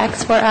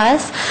contracts for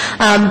us.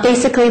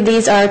 Basically,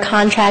 these are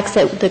contracts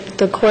that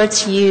the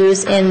courts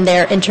use in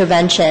their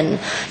intervention.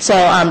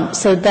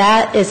 So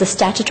that is a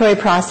statutory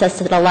process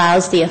that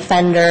allows the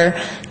offender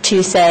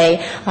to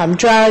say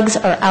drugs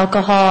or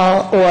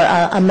alcohol or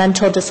a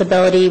mental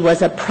disability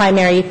was a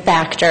primary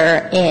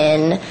factor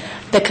in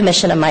the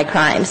commission of my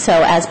crime.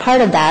 So as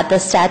part of that, the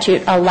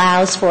statute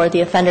allows for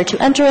the offender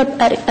to enter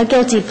a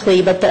guilty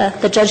plea, but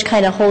the judge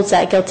kind of holds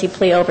that guilty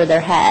plea over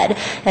their head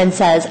and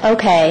says,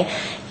 okay,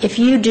 if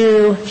you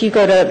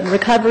go to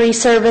recovery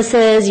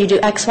services, you do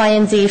X, Y,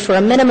 and Z for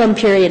a minimum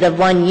period of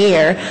 1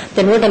 year,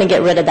 then we're going to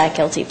get rid of that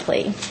guilty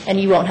plea, and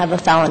you won't have a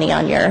felony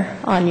on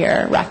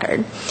your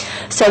record.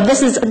 So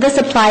this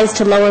applies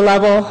to lower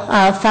level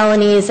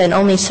felonies and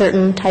only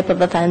certain type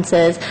of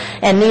offenses.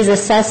 And these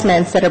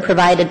assessments that are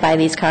provided by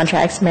these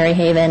contracts, Mary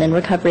Haven and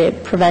Recovery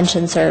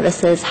Prevention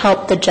Services,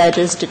 help the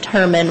judges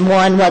determine,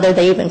 one, whether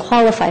they even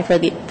qualify for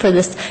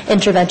this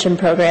intervention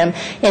program,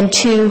 and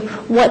two,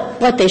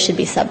 what they should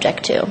be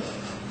subject to.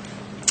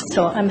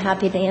 So I'm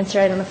happy to answer.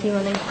 I don't know if you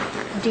want to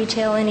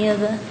detail any of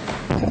the...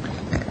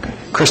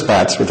 Chris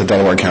Batts with the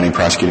Delaware County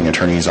Prosecuting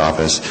Attorney's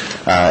Office.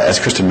 As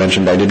Kristen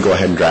mentioned, I did go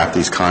ahead and draft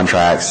these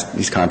contracts.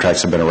 These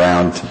contracts have been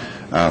around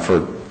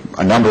for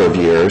a number of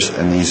years,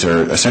 and these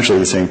are essentially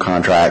the same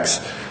contracts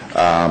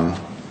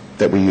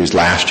that we used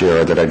last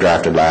year, or that I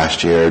drafted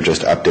last year,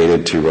 just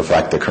updated to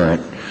reflect the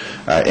current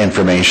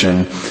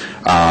information.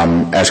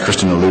 As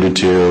Kristen alluded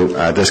to,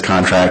 this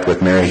contract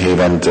with Mary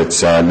Haven,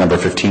 it's number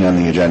 15 on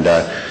the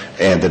agenda,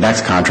 and the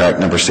next contract,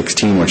 number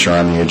 16, which are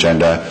on the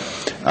agenda,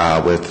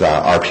 with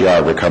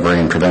RPR, Recovery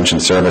and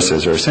Prevention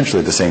Services, are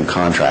essentially the same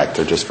contract.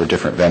 They're just for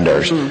different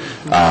vendors.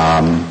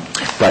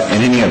 But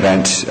in any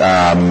event,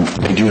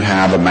 they do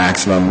have a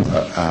maximum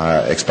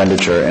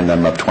expenditure in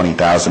them of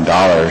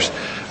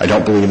 $20,000. I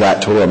don't believe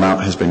that total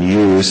amount has been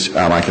used.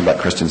 I can let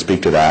Kristen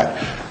speak to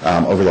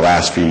that over the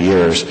last few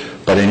years.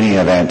 But in any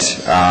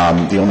event,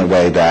 the only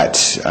way that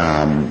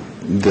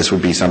this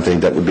would be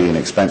something that would be an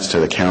expense to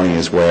the county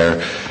is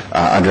where,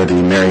 under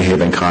the Mary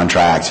Haven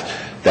contract,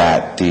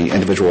 that the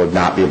individual would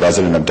not be a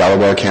resident of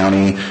Delaware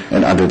County,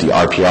 and under the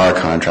RPR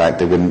contract,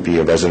 they wouldn't be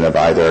a resident of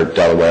either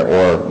Delaware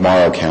or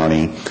Morrow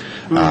County.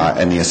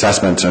 And the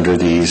assessments under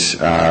these,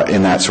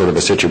 in that sort of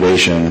a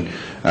situation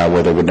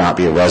where there would not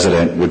be a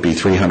resident, would be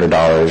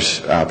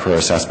 $300 per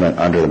assessment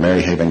under the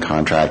Mary Haven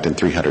contract and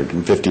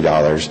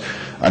 $350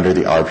 under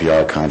the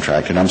RPR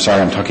contract. And I'm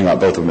sorry I'm talking about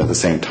both of them at the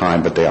same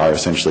time, but they are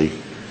essentially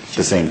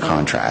the same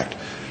contract.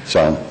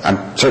 So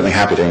I'm certainly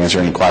happy to answer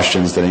any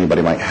questions that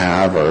anybody might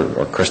have,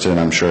 or Kristen,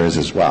 I'm sure, is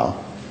as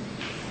well.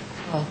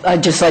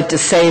 I'd just like to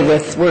say,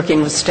 with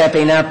working with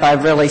Stepping Up,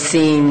 I've really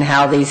seen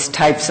how these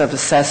types of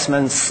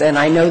assessments, and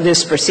I know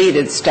this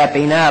preceded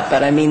Stepping Up,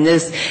 but I mean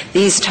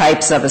these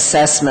types of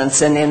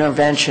assessments and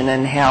intervention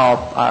and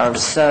help are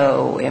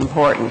so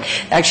important.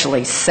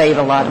 Actually save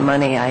a lot of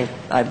money,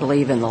 I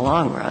believe, in the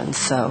long run.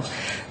 So,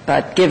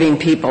 but giving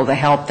people the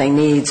help they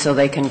need so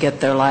they can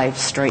get their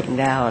lives straightened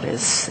out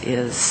is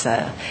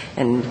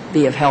and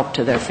be of help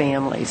to their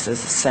families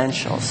is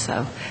essential.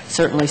 So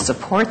certainly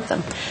support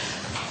them.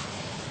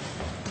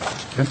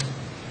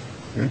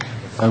 Good.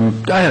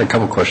 I had a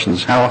couple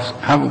questions.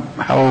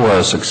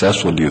 How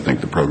successful do you think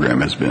the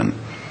program has been?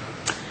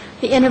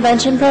 The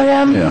intervention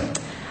program? Yeah.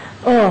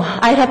 Oh,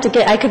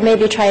 I could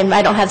maybe try, and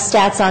I don't have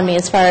stats on me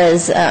as far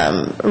as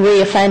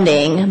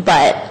reoffending,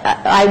 but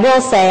I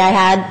will say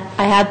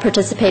I have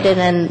participated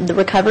in the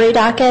recovery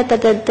docket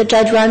that the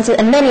judge runs,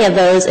 and many of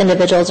those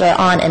individuals are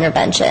on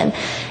intervention.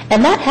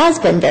 And that has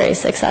been very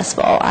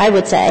successful, I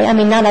would say. I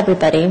mean, not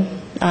everybody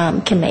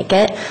can make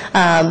it,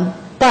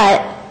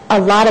 but a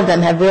lot of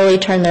them have really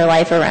turned their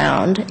life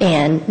around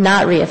and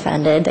not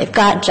reoffended. They've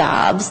got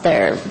jobs.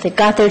 They've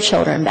got their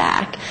children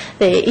back.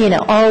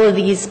 All of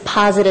these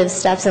positive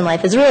steps in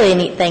life is really a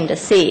neat thing to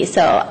see.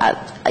 So,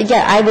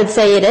 yeah, I would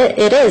say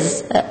it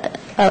is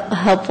a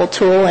helpful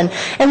tool, and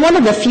one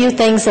of the few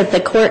things that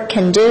the court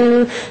can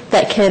do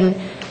that can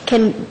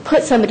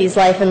put somebody's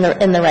life in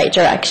the right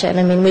direction.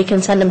 I mean, we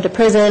can send them to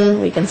prison,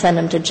 we can send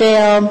them to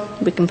jail,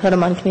 we can put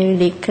them on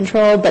community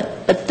control,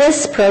 but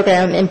this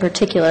program in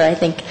particular, I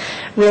think,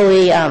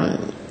 really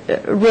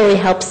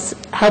helps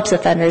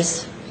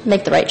offenders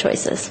make the right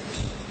choices.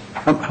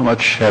 How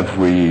much have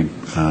we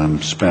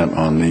spent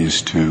on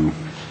these two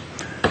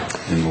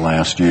in the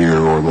last year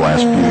or the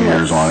last few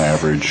years on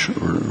average?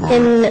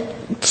 In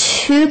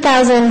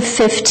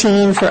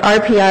 2015, for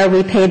RPR,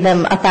 we paid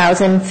them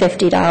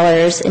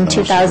 $1,050. In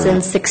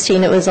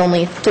 2016, it was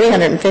only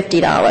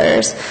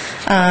 $350.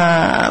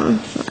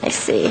 I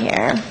see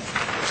here.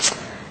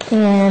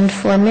 And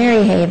for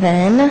Mary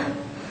Haven,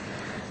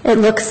 it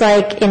looks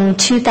like in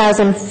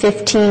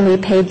 2015, we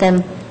paid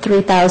them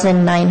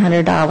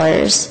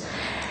 $3,900.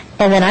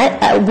 And then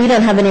we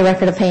don't have any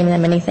record of paying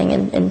them anything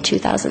in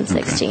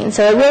 2016. Okay.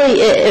 So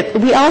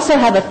we also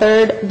have a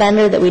third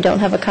vendor that we don't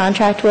have a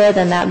contract with,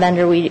 and that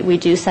vendor we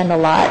do send a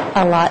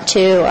lot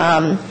to.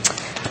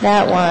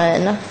 That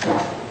one,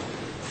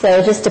 so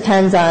it just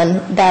depends on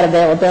that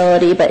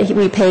availability, but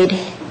we paid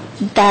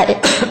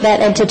that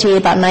entity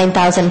about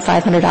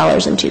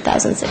 $9,500 in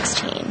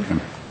 2016. Okay.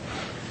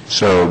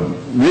 So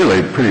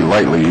really pretty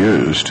lightly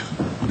used,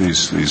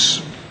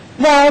 these.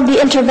 Well, the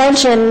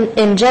intervention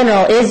in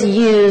general is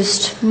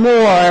used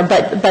more,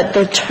 but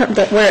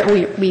where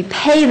we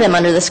pay them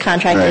under this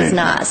contract is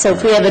not. So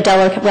if we have a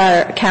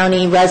Delaware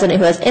County resident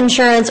who has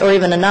insurance, or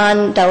even a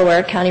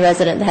non-Delaware County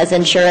resident that has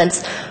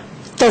insurance,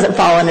 doesn't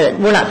fall under it.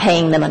 We're not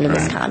paying them under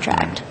this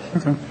contract.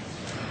 Okay.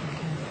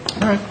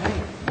 All right.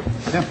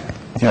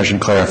 Yeah. I should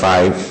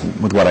clarify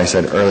with what I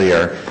said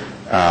earlier.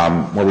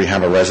 where we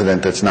have a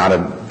resident that's not a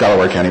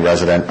Delaware County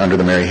resident under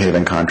the Mary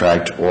Haven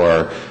contract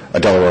or a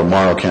Delaware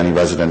Morrow County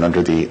resident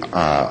under the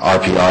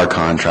RPR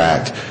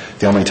contract,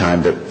 the only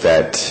time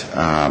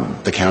that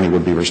the county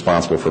would be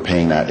responsible for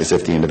paying that is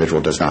if the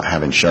individual does not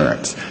have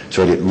insurance.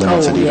 So it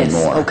limits it even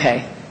more.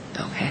 Okay,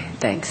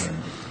 thanks.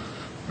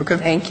 Okay.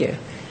 Thank you.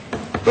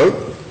 Vote.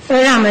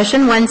 Vote on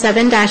motion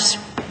 17-442,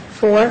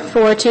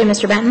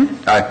 Mr. Benton.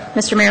 Aye.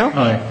 Mr. Merrill.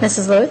 Aye.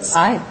 Mrs. Lewis.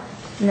 Aye.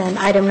 And then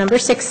item number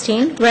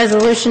 16,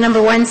 resolution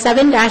number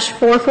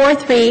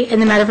 17-443, in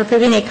the matter of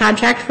approving a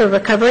contract for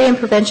recovery and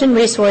prevention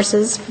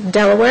resources,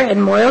 Delaware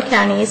and Morrow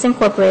Counties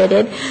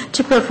Incorporated,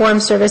 to perform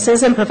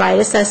services and provide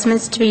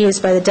assessments to be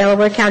used by the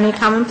Delaware County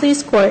Common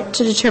Pleas Court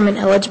to determine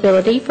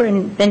eligibility for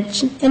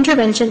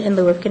intervention in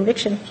lieu of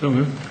conviction. So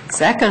moved.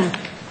 Second.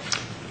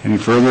 Any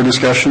further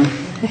discussion?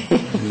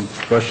 Any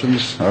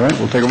questions? All right,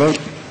 we'll take a vote.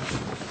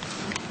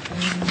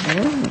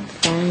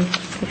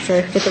 Make sure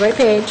I get the right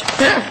page.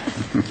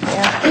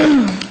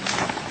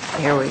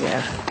 Here we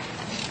go.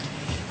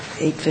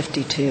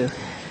 8:52.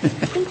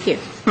 Thank you.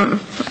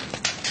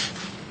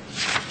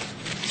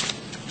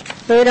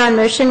 Vote on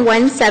motion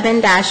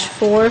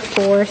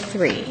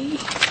 17-443.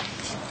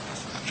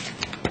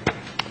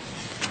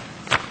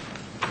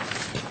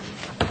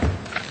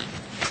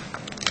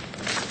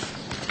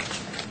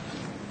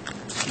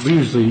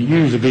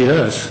 Usually beat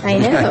us. I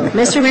know.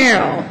 Mr.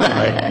 Merrill.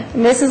 Aye.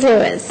 Mrs.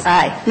 Lewis.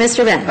 Aye.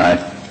 Mr. Benton. Aye.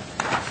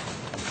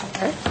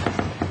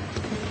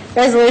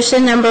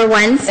 Resolution number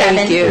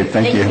 17-444,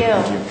 Thank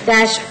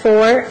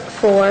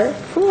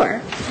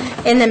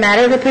you. in the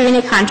matter of approving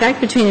a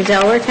contract between the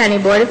Delaware County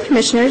Board of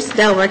Commissioners,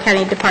 Delaware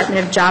County Department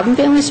of Job and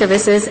Family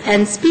Services,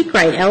 and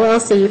SpeakRight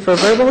LLC for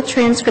verbal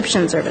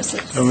transcription services.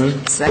 So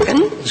moved.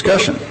 Second.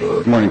 Discussion.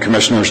 Good morning,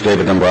 Commissioners.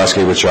 David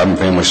Dombrowski with Job and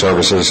Family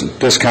Services.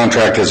 This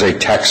contract is a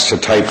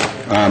text-to-type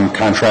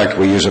contract.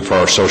 We use it for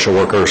our social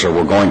workers, or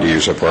we're going to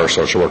use it for our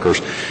social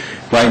workers.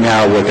 Right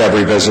now, with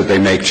every visit they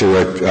make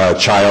to a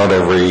child,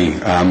 every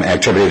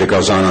activity that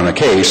goes on a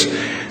case,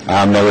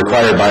 they're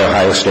required by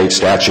Ohio State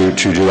statute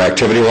to do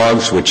activity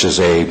logs, which is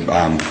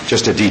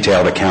just a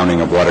detailed accounting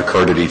of what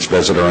occurred at each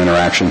visit or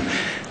interaction.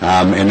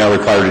 And they're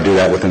required to do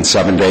that within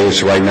 7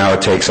 days. Right now,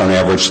 it takes on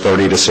average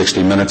 30 to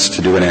 60 minutes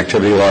to do an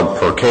activity log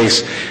per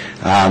case.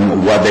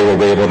 What they will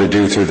be able to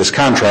do through this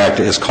contract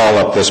is call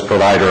up this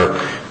provider,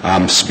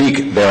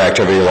 speak their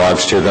activity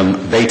logs to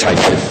them, they type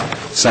it,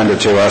 send it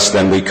to us,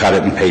 then we cut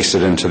it and paste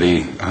it into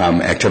the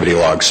activity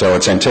log. So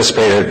it's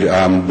anticipated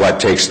what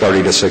takes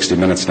 30 to 60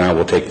 minutes now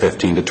will take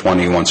 15 to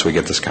 20 once we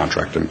get this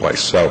contract in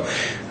place. So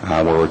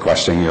we're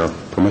requesting your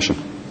permission.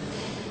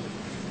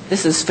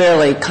 This is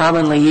fairly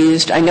commonly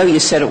used. I know you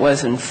said it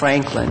was in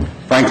Franklin.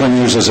 Franklin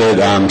uses it.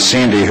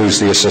 Sandy, who's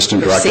the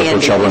Assistant Director for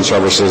Children's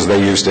Services, they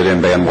used it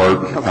in Van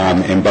Wert.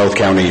 In both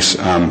counties,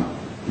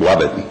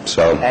 love it.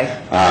 So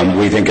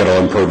we think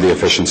it'll improve the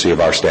efficiency of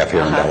our staff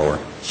here in Delaware.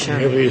 Sure.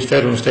 You ever use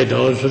federal and state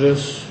dollars for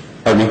this?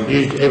 Pardon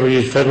me? You ever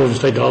use federal and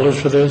state dollars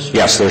for this?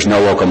 Yes, there's no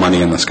local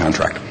money in this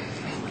contract.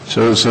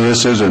 So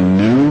this is a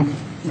new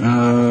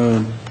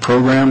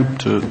program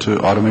to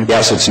automate?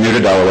 Yes, it's new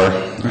to Delaware,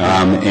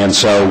 and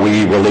so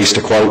we released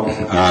a quote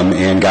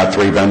and got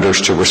 3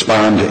 vendors to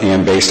respond,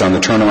 and based on the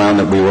turnaround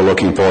that we were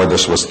looking for,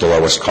 this was the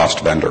lowest cost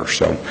vendor.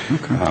 So,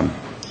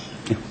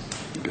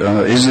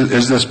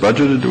 is this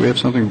budgeted? Do we have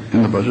something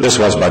in the budget? This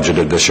was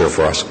budgeted this year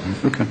for us.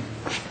 Okay.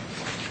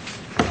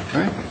 All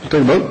right, take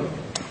a vote.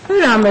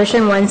 Vote on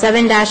motion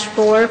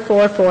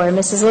 17-444.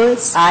 Mrs.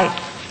 Lewis. Aye.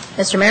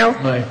 Mr. Merrill.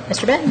 Aye.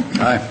 Mr. Benton.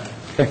 Aye.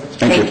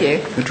 Thank you.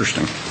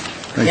 Interesting.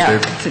 Thanks, Yeah,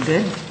 Dave. it's a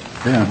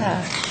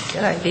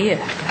good idea.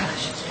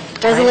 Gosh.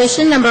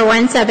 Resolution number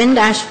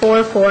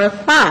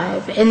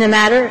 17-445, in the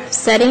matter of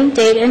setting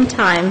date and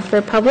time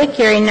for public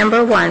hearing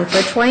number 1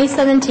 for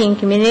 2017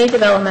 Community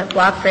Development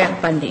Block Grant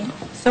funding.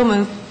 So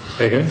moved.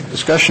 Second.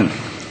 Discussion.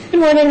 Good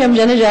morning, I'm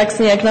Jenna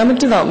Jackson, the Economic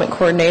Development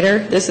Coordinator.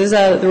 This is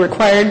the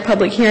required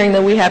public hearing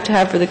that we have to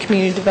have for the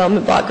Community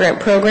Development Block Grant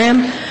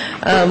Program.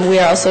 We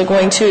are also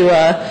going to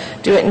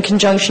do it in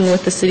conjunction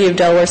with the City of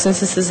Delaware, since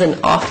this is an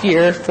off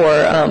year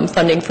for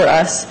funding for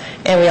us.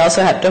 And we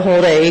also have to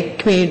hold a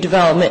Community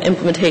Development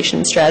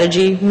Implementation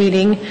Strategy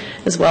meeting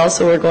as well,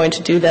 so we're going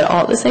to do that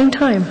all at the same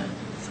time.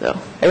 So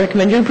I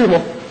recommend your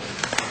approval.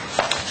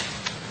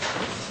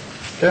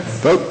 Okay,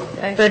 vote.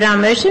 Vote on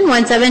motion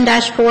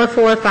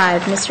 17-445.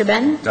 Mr.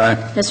 Benton. Aye.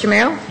 Mr.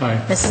 Merrill. Aye.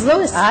 Mrs.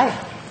 Lewis. Aye.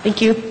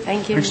 Thank you.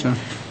 Thank you. Thanks, Tom.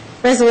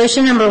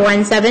 Resolution number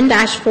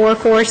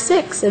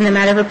 17-446, in the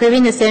matter of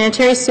approving the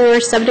sanitary sewer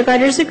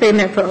subdividers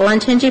agreement for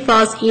Olentangy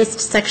Falls East,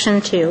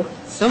 Section 2.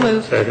 So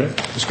moved. Second.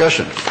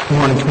 Discussion. Good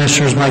morning,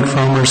 Commissioners. Mike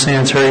Fomer,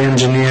 sanitary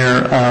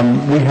engineer.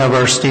 We have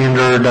our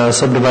standard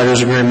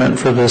subdividers agreement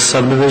for this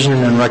subdivision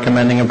and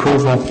recommending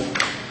approval.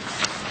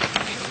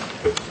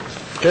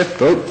 Okay,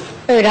 vote.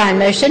 Vote on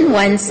motion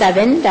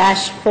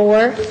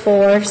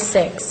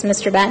 17-446.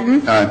 Mr.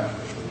 Benton. Aye.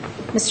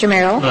 Mr.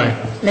 Merrill. Aye.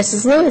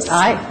 Mrs. Lewis.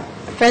 Aye.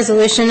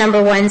 Resolution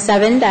number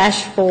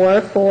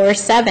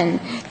 17-447,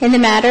 in the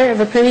matter of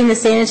approving the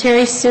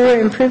sanitary sewer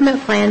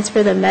improvement plans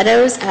for the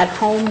Meadows at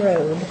Home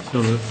Road.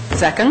 So moved.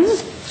 Second.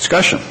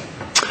 Discussion.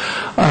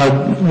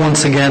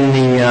 Once again,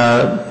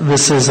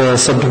 this is a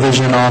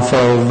subdivision off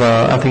of,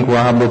 I think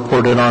Rob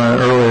reported on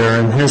it earlier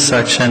in his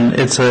section.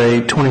 It's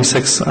a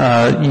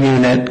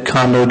 26-unit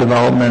condo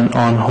development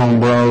on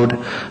Home Road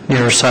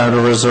near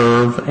Saddle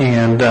Reserve,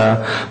 and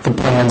the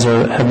plans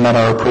have met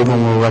our approval,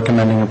 and we're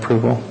recommending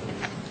approval.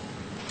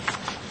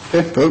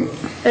 Okay, vote.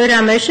 Vote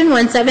on motion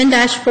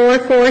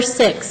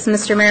 17-446.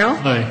 Mr. Merrill?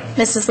 Aye.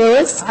 Mrs.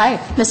 Lewis? Aye.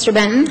 Mr.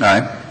 Benton?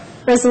 Aye.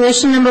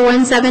 Resolution number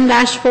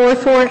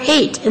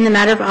 17-448, in the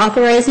matter of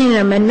authorizing an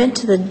amendment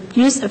to the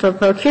use of a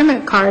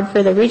procurement card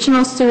for the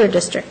Regional Sewer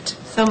District.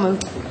 So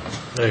moved.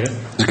 Second.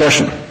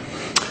 Discussion.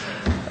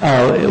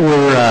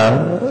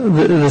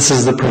 This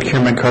is the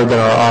procurement card that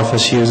our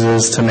office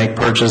uses to make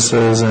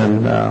purchases,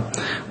 and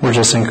we're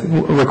just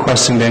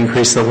requesting to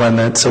increase the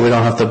limit so we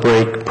don't have to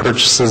break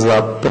purchases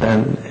up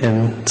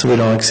and so we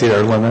don't exceed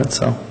our limit,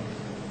 so.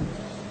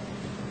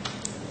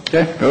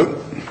 Okay, vote.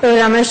 Vote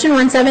on motion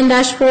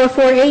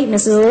 17-448.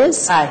 Mrs.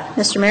 Lewis? Aye.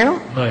 Mr. Merrill?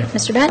 Aye.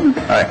 Mr. Benton?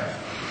 Aye.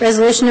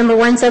 Resolution number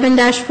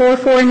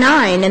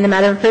 17-449, in the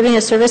matter of approving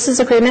a services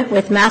agreement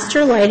with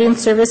Master Lighting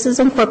Services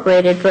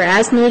Incorporated for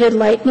as-needed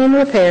lighting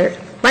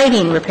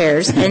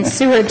repairs and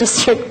sewer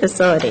district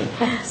facility.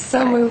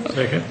 So moved.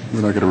 Second.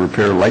 We're not going to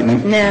repair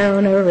lightning? No,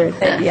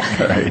 Yeah.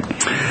 All right.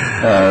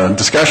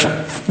 Discussion.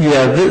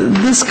 Yeah,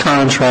 this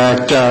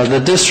contract, the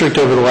district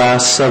over the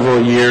last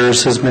several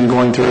years has been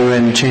going through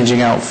and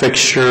changing out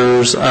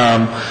fixtures.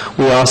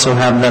 We also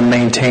have them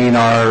maintain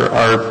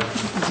our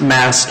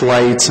mast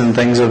lights and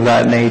things of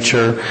that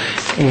nature,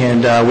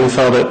 and we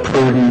felt it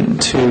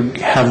prudent to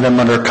have them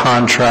under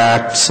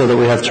contract so that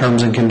we have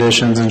terms and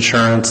conditions,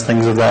 insurance,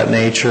 things of that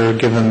nature,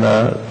 given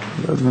the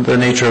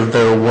nature of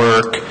their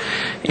work.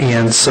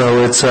 And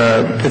so it's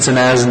an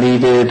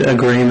as-needed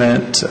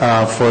agreement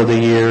for the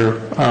year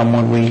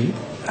when we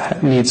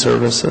need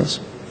services.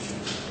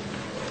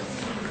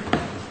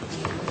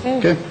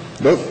 Okay,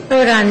 vote.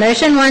 Vote on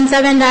motion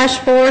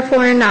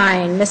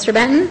 17-449. Mr.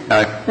 Benton?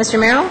 Aye. Mr.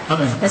 Merrill?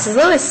 Aye. Mrs.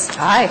 Lewis?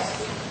 Aye.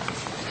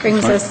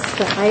 Brings us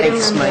to item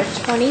number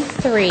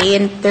 23,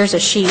 and there's a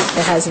sheet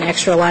that has an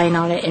extra line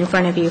on it in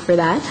front of you for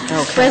that.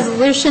 Okay.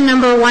 Resolution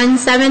number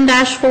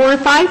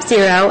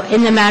 17-450,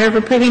 in the matter of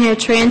approving a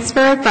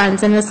transfer of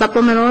funds in the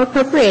supplemental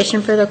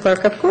appropriation for the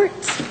clerk of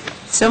courts.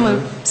 So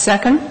moved.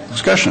 Second.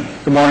 Discussion.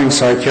 Good morning,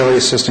 Cy Kelly,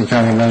 Assistant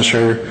County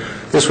Administrator.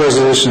 This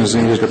resolution is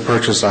needed to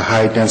purchase a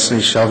high-density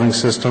shelving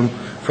system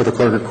for the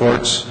clerk of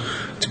courts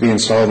to be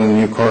installed in the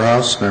new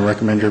courthouse, and I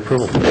recommend your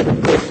approval.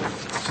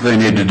 So they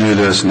need to do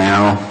this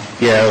now?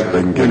 Yeah,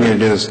 we need to do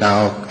this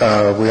now.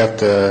 We have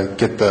to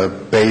get the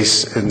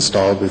base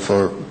installed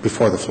before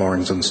the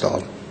flooring's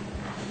installed.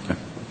 Okay.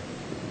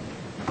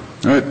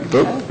 All right,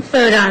 vote.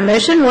 Vote on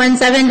motion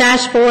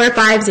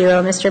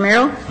 17-450. Mr.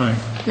 Merrill? Aye.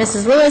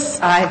 Mrs. Lewis?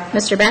 Aye.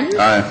 Mr. Benton?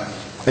 Aye.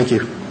 Thank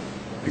you.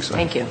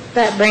 Thank you.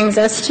 That brings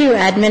us to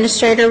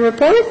administrator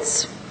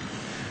reports.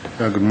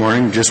 Good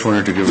morning. Just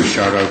wanted to give a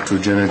shout out to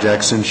Jenna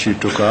Jackson. She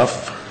took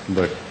off,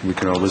 but we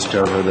can always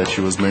tell her that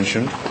she was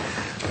mentioned.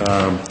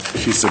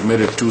 She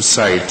submitted 2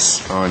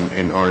 sites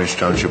in Orange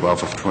Township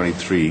off of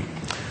 23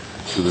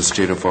 to the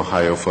state of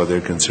Ohio for their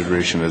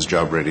consideration as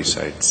job-ready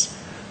sites.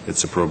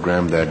 It's a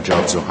program that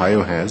Jobs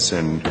Ohio has,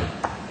 and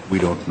we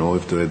don't know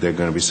if they're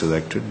going to be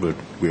selected, but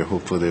we are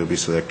hopeful they'll be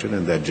selected,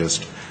 and that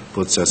just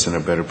puts us in a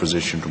better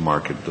position to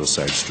market those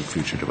sites to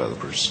future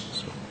developers.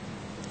 So,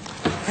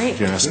 Great.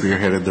 Jenna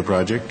spearheaded the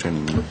project,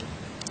 and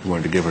we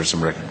wanted to give her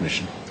some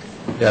recognition.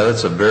 Yeah,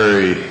 that's a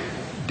very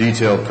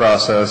detailed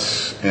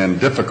process and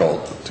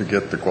difficult to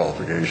get the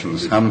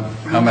qualifications. How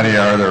many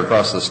are there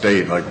across the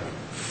state? Like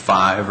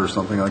 5 or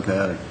something like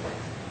that?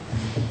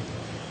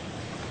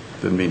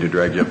 Didn't mean to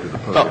drag you up to the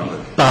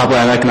podium. Bob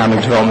Lamb,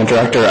 Economic Development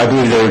Director. I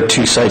believe there were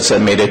 2 sites that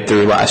made it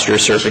through last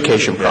year's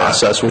certification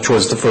process, which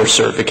was the first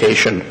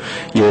certification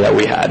year that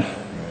we had.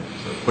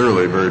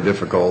 Clearly very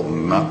difficult,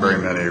 and not very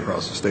many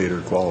across the state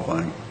are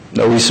qualifying.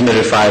 No, we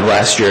submitted 5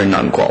 last year, and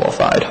none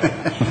qualified.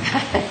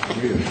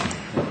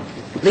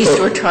 At least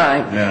we're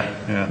trying.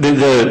 Yeah.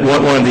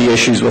 One of the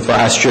issues with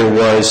last year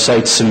was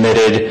sites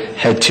submitted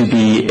had to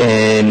be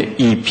in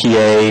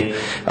EPA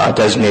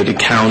designated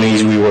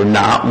counties. We were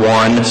not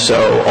one,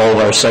 so all of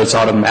our sites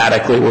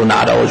automatically were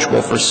not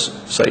eligible for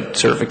site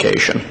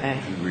certification. Okay.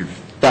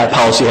 That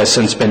policy has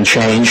since been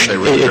changed.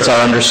 It's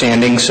our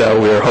understanding, so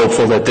we're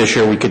hopeful that this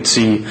year we could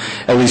see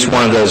at least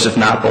one of those, if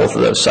not both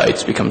of those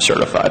sites, become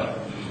certified.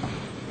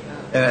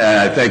 And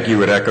I think you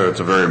would echo it's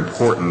very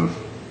important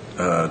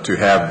to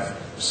have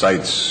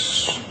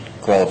sites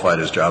qualified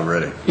as job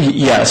ready.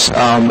 Yes.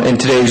 In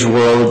today's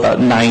world, about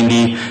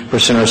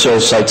 90% or so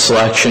site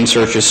selection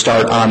searches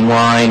start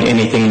online.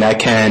 Anything that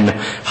can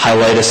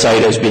highlight a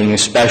site as being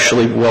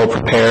especially well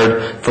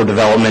prepared for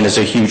development is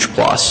a huge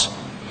plus.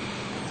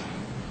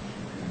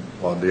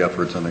 Applaud the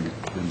efforts, and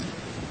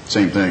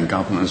same thing,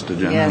 compliments to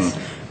Jen and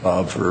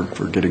Bob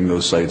for getting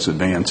those sites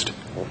advanced.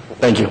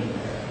 Thank you.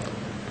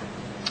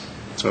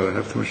 So I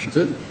have questions.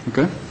 That's it?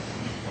 Okay.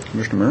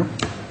 Commissioner Merrill?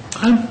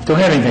 I don't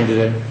have anything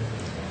today.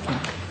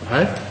 All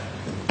right?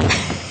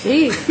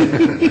 Gee.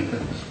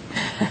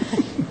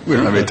 We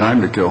don't have any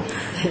time to kill.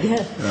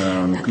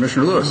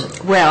 Commissioner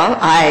Lewis. Well,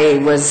 I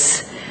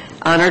was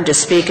honored to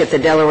speak at the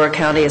Delaware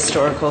County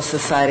Historical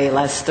Society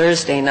last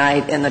Thursday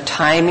night, and the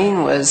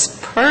timing was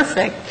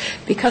perfect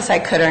because I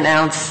could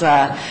announce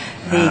the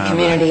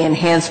Community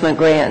Enhancement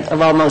Grant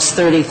of almost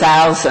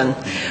 $30,000,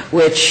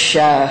 which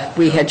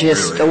we had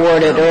just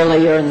awarded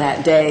earlier in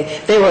that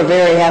day. They were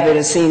very happy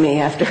to see me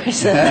after I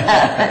said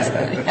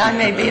that. I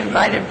may be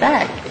invited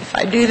back if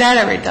I do that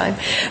every time.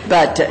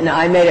 But no,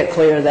 I made it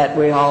clear that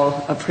we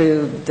all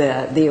approved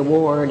the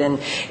award, and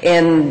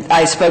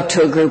I spoke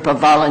to a group of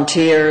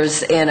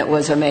volunteers, and it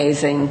was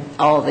amazing,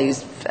 all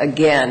these,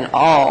 again,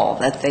 all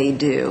that they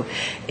do.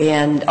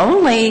 And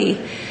only,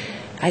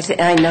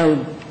 I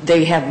know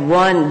they have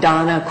one,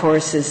 Donna, of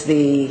course, is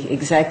the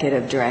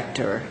executive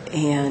director,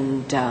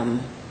 and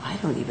I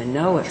don't even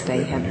know if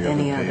they have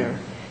any other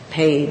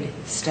paid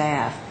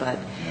staff,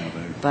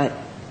 but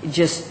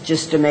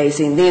just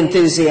amazing. The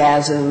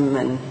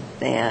enthusiasm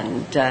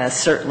and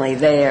certainly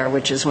there,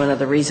 which is one of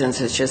the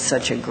reasons it's just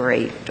such a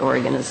great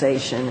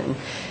organization, and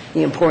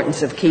the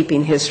importance of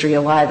keeping history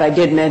alive. I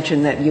did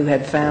mention that you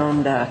had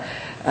found,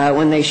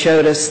 when they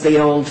showed us the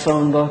old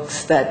phone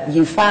books, that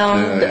you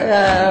found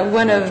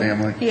one of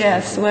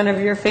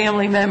your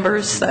family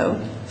members.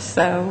 And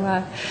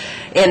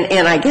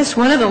I guess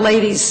one of the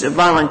ladies,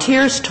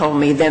 volunteers, told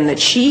me then that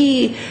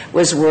she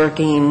was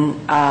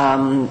working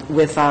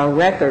with our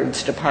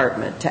records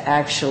department to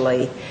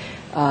actually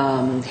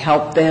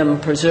help them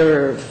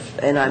preserve.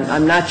 And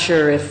I'm not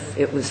sure if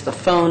it was the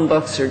phone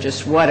books or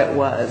just what it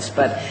was,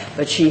 but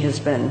she has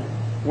been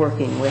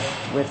working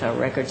with our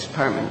records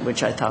department,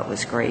 which I thought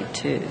was great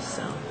too.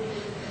 So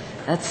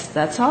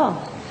that's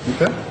all.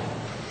 Okay.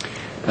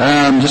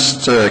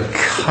 Just a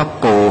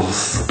couple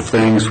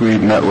things. We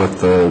met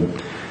with a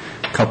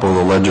couple of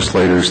the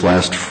legislators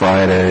last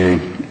Friday,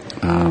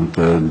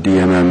 the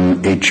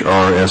DMM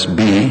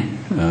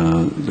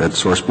HRSB at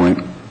Source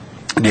Point.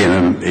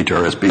 DMM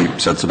HRSB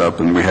sets it up,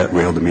 and we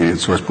held the meeting at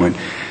Source Point.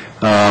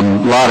 A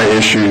lot of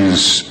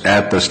issues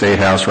at the State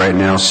House right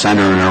now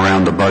centering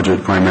around the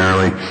budget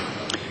primarily.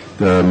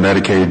 The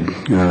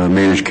Medicaid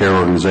Managed Care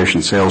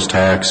Organization sales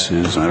tax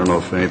is, I don't know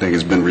if anything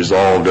has been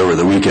resolved over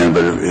the weekend,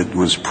 but it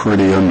was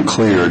pretty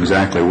unclear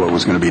exactly what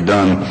was going to be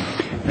done.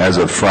 As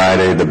of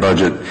Friday, the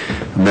budget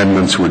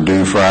amendments were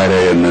due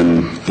Friday, and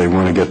then they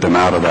want to get them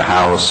out of the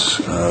House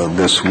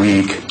this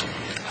week,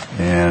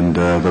 and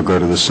they'll go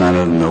to the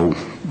Senate and they'll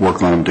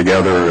work on them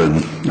together,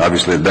 and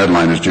obviously the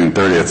deadline is June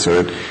 30th,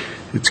 so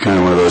it's kind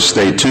of one of those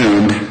stay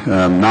tuned.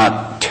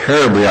 Not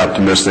terribly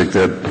optimistic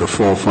that the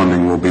full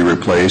funding will be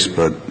replaced,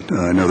 but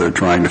I know they're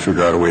trying to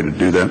figure out a way to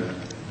do that.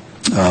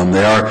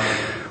 They are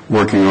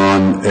working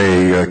on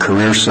a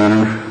career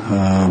center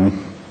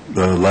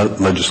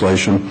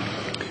legislation,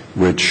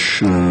 which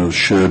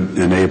should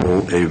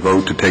enable a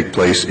vote to take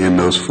place in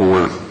those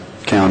 4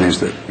 counties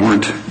that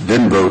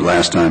didn't vote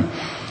last time.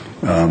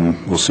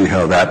 We'll see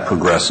how that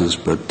progresses,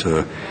 but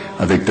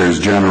I think there's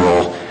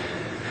general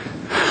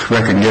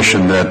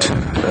recognition that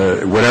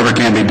whatever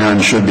can be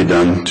done should be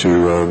done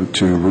to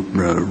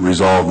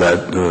resolve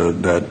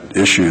that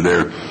issue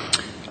there.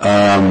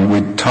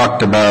 We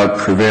talked about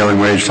prevailing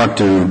wage. Talked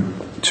to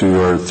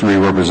our 3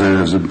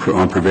 representatives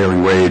on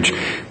prevailing wage.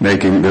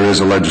 There is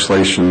a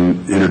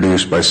legislation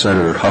introduced by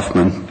Senator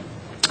Huffman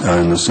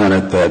in the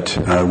Senate that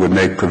would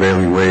make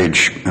prevailing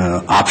wage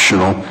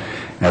optional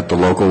at the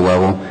local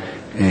level,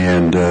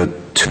 and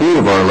 2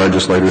 of our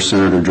legislators,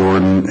 Senator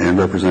Jordan and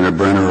Representative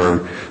Brenner,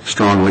 are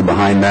strongly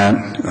behind that.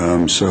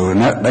 And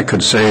that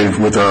could save,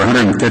 with our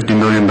 $150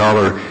 million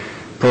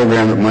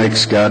program that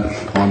Mike's got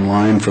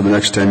online for the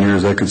next 10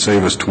 years, that could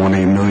save us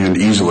 $20 million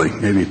easily,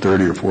 maybe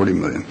 $30 or $40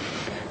 million.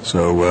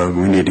 So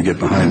we need to get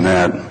behind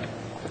that.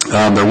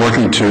 They're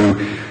working to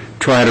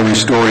try to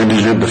restore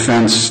indigent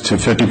defense to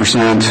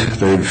 50%.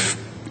 They've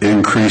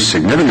increased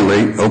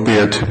significantly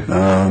opiate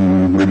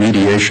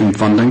remediation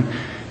funding.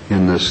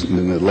 In the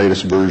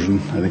latest version,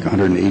 I think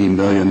 $180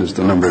 million is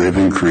the number they've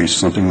increased,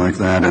 something like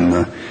that in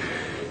the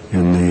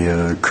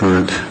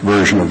current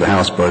version of the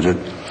House budget.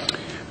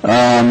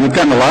 We've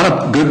gotten a lot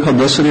of good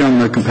publicity on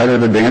the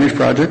Competitive Advantage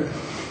project.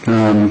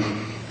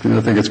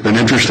 I think it's been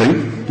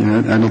interesting.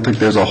 I don't think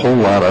there's a whole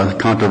lot of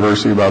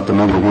controversy about the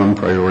number 1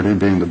 priority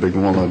being the Big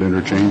Walnut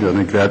interchange. I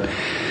think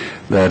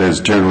that is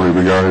generally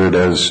regarded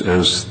as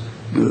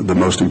the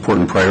most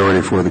important priority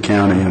for the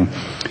county.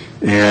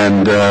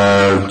 And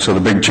so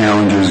the big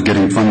challenge is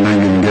getting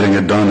funding and getting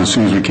it done as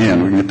soon as we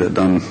can. We can get that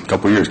done in a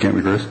couple of years, can't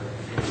we, Chris? A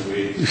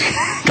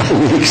couple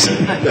of weeks.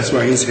 That's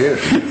why he's here.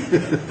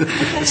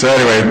 So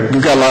anyway,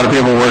 we've got a lot of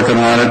people working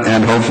on it,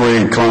 and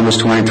hopefully Columbus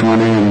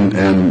 2020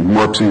 and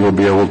MORPSI will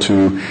be able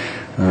to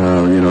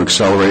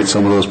accelerate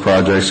some of those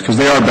projects, because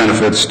they are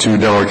benefits to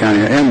Delaware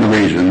County and the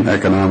region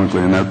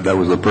economically, and that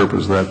was the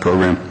purpose of that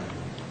program.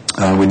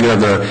 We do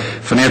have the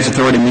Finance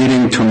Authority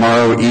meeting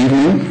tomorrow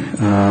evening,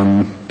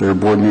 their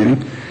board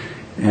meeting,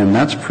 and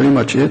that's pretty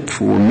much it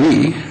for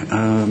me.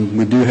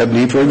 We do have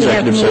need for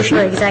executive session.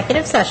 We have need for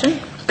executive session.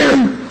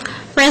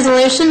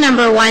 Resolution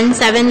number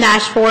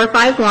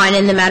 17-451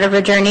 in the matter of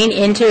adjourning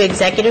into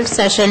executive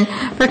session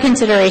for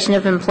consideration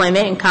of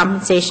employment and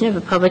compensation of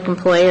a public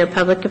employee or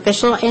public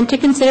official and to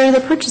consider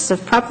the purchase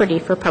of property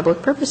for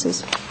public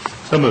purposes.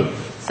 So moved.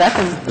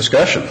 Second.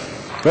 Discussion.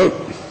 Vote.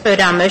 Vote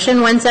on motion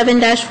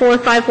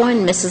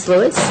 17-451. Mrs.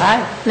 Lewis.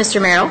 Aye.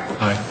 Mr. Merrill.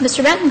 Aye.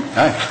 Mr. Benton.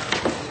 Aye.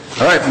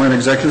 All right, we're in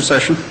executive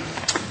session.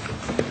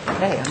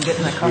 Hey, I'm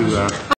getting my car.